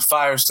 give us a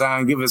fire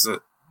sign, give us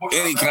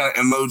any kind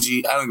of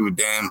emoji. I don't give a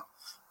damn.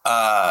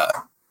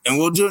 And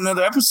we'll do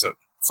another episode.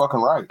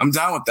 Fucking right. I'm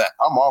down with that.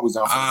 I'm always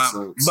down for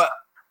episodes. But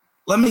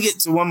let me get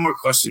to one more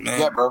question, man.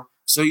 Yeah, bro.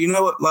 So you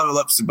know what Level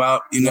Up's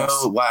about. You know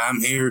why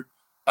I'm here.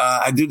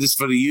 I do this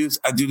for the youth.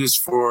 I do this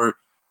for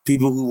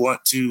people who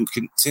want to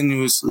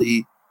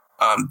continuously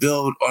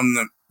build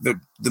on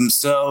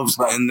themselves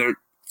and their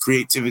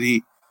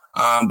creativity.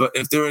 But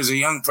if there is a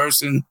young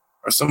person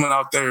or someone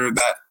out there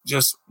that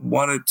just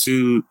wanted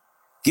to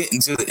get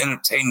into the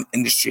entertainment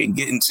industry and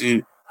get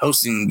into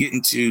hosting, get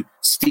into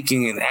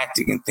speaking and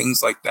acting and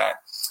things like that,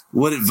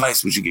 what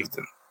advice would you give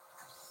them?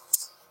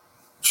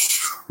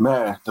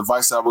 Man, the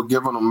advice I would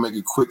give them, make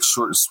it quick,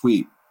 short, and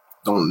sweet.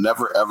 Don't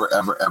never, ever,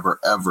 ever, ever,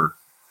 ever.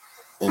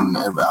 And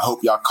I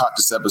hope y'all caught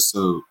this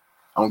episode.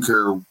 I don't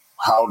care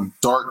how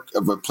dark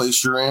of a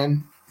place you're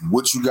in,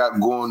 what you got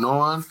going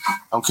on. I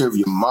don't care if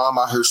your mom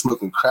out here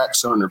smoking crack,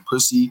 selling her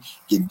pussy,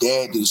 your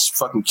dad just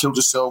fucking killed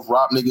yourself,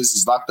 robbed niggas,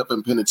 is locked up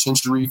in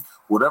penitentiary,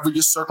 whatever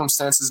your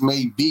circumstances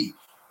may be.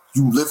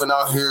 You living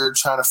out here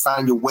trying to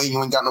find your way.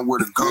 You ain't got nowhere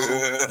to go.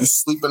 You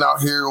sleeping out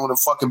here on a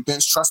fucking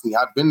bench. Trust me,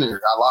 I've been there.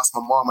 I lost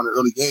my mom at an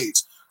early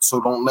age. So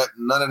don't let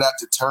none of that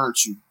deter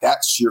you.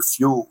 That's your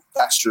fuel.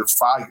 That's your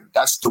fire.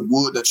 That's the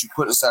wood that you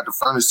put inside the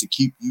furnace to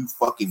keep you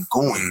fucking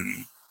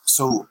going.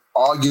 So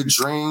all your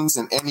dreams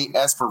and any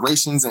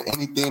aspirations and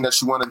anything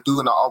that you want to do,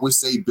 and I always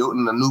say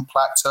building a new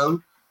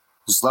plateau,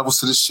 just levels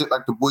to this shit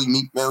like the boy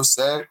Meek Mill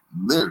said.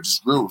 They're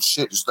just real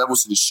shit. Just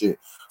levels to this shit.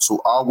 So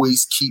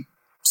always keep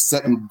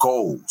setting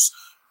goals.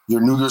 Your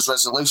New Year's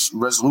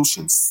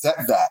resolution, set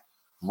that.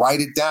 Write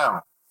it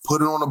down.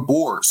 Put it on a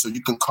board so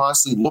you can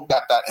constantly look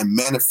at that and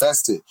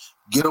manifest it.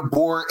 Get a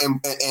board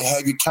and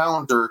have your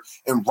calendar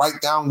and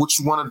write down what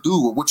you want to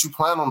do or what you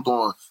plan on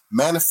doing.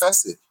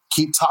 Manifest it.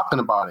 Keep talking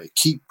about it.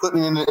 Keep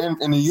putting it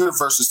in the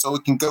universe so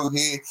it can go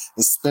ahead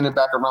and spin it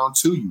back around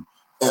to you.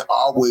 And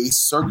always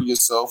circle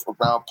yourself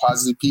around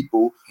positive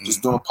people,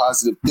 just doing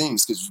positive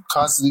things. Because you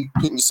constantly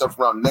putting yourself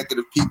around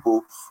negative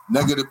people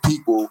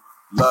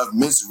love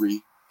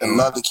misery and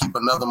love to keep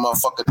another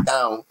motherfucker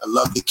down and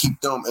love to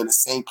keep them in the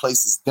same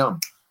place as them.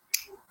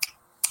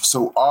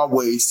 So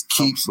always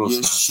keep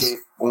your shit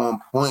on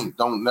point.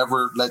 Don't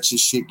never let your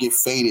shit get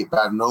faded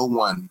by no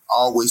one.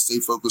 Always stay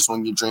focused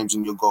on your dreams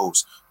and your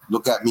goals.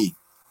 Look at me.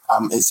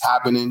 It's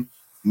happening.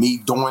 Me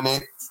doing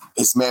it.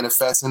 It's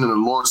manifesting. And the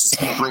Lord is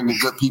bringing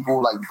good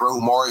people like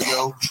Bro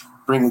Mario,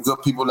 bringing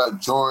good people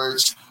like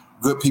George,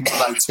 good people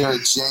like Tara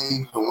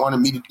J, who wanted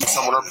me to do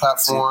something on her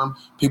platform.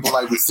 People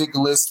like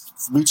Ridiculous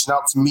reaching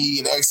out to me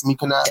and asking me,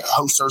 can I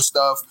host her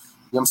stuff? You know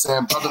what I'm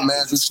saying? Brother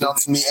Man's reaching out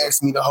to me,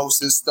 asking me to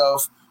host his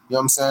stuff. You know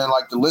what I'm saying?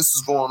 Like, the list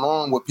is going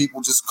on where people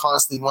just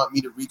constantly want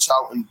me to reach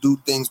out and do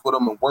things with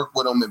them and work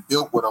with them and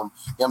build with them.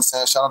 You know what I'm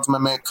saying? Shout out to my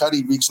man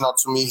Cuddy reaching out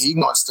to me. He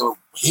wants to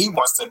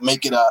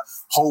make it a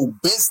whole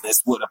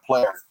business with a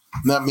player.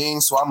 You know what I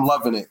mean? So I'm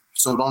loving it.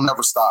 So don't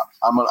never stop.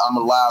 I'm a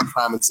live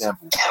prime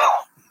example.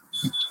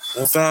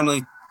 Well,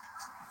 family,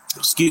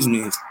 excuse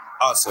me.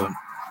 Also,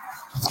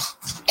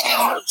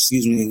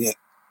 excuse me again.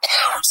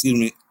 Excuse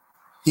me.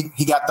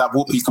 He got that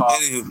whoopee cough.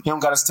 Anywho, He don't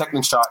got his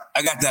technic shot.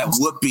 I got that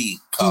whoopee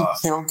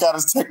cough. He don't got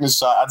his technic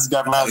shot. I just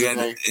got mad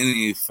today.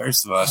 Anywho,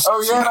 first of all,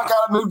 oh yeah, I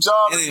got a new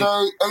job today.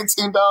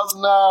 $18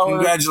 an hour.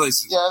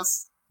 Congratulations.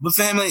 Yes. But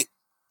family,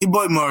 your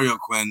boy Mario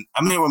Quinn.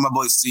 I'm here with my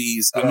boy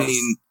C's. Yes. I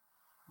mean,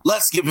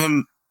 let's give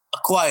him a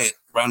quiet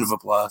round of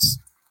applause.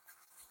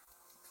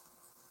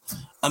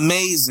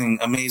 Amazing,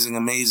 amazing,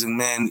 amazing,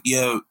 man.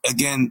 Yo,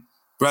 again,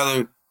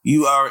 brother,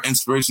 you are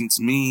inspiration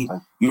to me.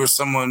 You are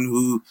someone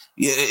who,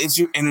 it's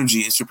your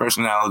energy, it's your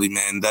personality,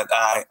 man, that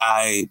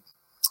I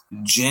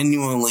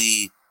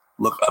genuinely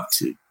look up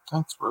to.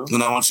 Thanks, bro.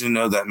 And I want you to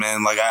know that,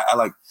 man. Like,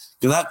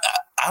 because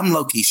I'm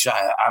low-key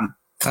shy. I'm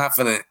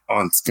confident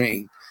on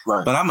screen,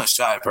 right, but I'm a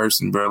shy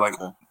person, bro. Like,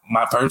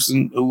 my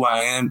person, who I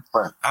am,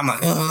 right, I'm like,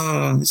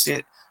 oh,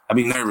 shit. I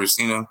be nervous,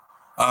 you know.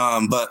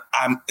 But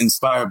I'm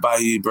inspired by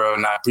you, bro,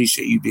 and I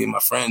appreciate you being my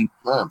friend.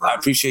 Yeah, I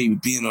appreciate you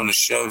being on the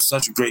show.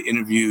 Such a great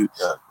interview.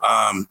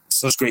 Yeah.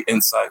 Such great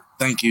insight.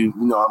 Thank you.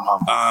 You know, I'm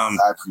humble.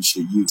 I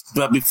appreciate you.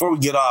 But before we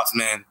get off,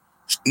 man,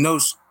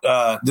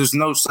 there's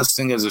no such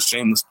thing as a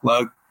shameless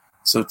plug.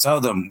 So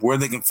tell them where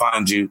they can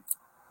find you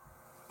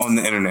on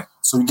the internet.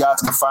 So you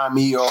guys can find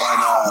me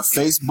on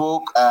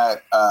Facebook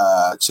at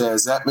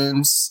Chaz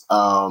Edmonds.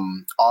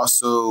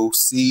 Also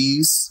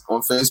C's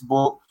on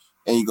Facebook.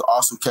 And you can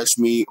also catch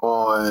me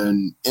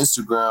on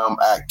Instagram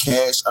at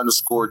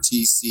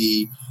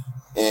cash_TC,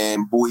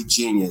 and Boy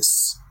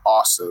Genius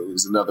also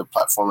is another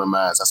platform of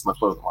mine. That's my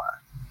clothing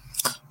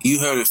line. You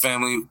heard it,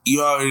 family.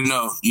 You already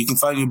know. You can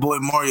find your boy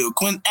Mario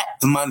Quinn at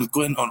The Mind of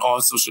Quinn on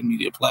all social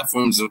media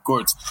platforms. And of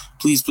course,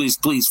 please, please,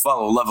 please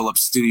follow Level Up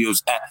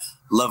Studios at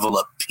Level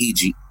Up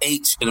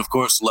PGH, and of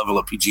course,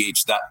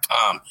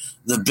 leveluppgh.com.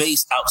 The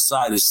bass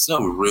outside is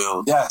so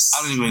real. Yes.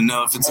 I don't even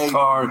know if it's a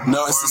car.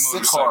 No, it's a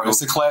sick car.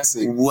 It's a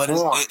classic. What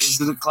is it? Is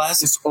it a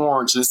classic? It's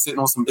orange. It's sitting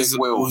on some big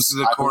wheels. Was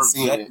it a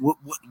Corvette?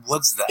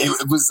 What's that?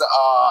 It was,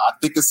 I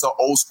think it's an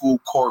old school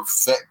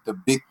Corvette, the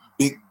big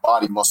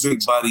body muscle.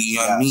 Big body,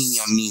 I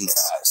mean.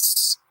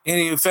 Yes.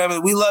 Anyway, family,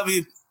 we love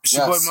you. It's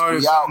your boy Mario.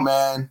 We out,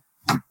 man.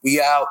 We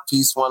out.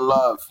 Peace, one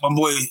love. My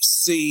boy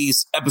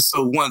C's,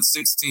 episode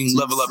 116,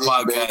 Level Up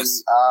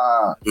Podcast.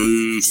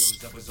 Peace.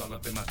 That was all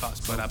up in my thoughts,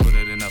 but I put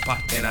it in a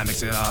pot and I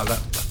mix it all up.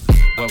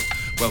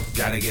 Whoa,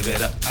 gotta give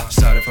it up.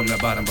 Started from the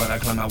bottom, but I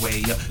climbed my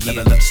way up.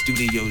 Level Up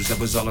Studios, that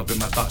was all up in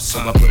my thoughts. So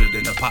I put it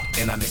in a pot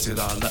and I mix it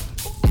all up.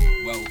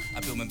 Whoa, I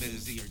built my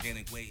business the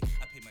organic way.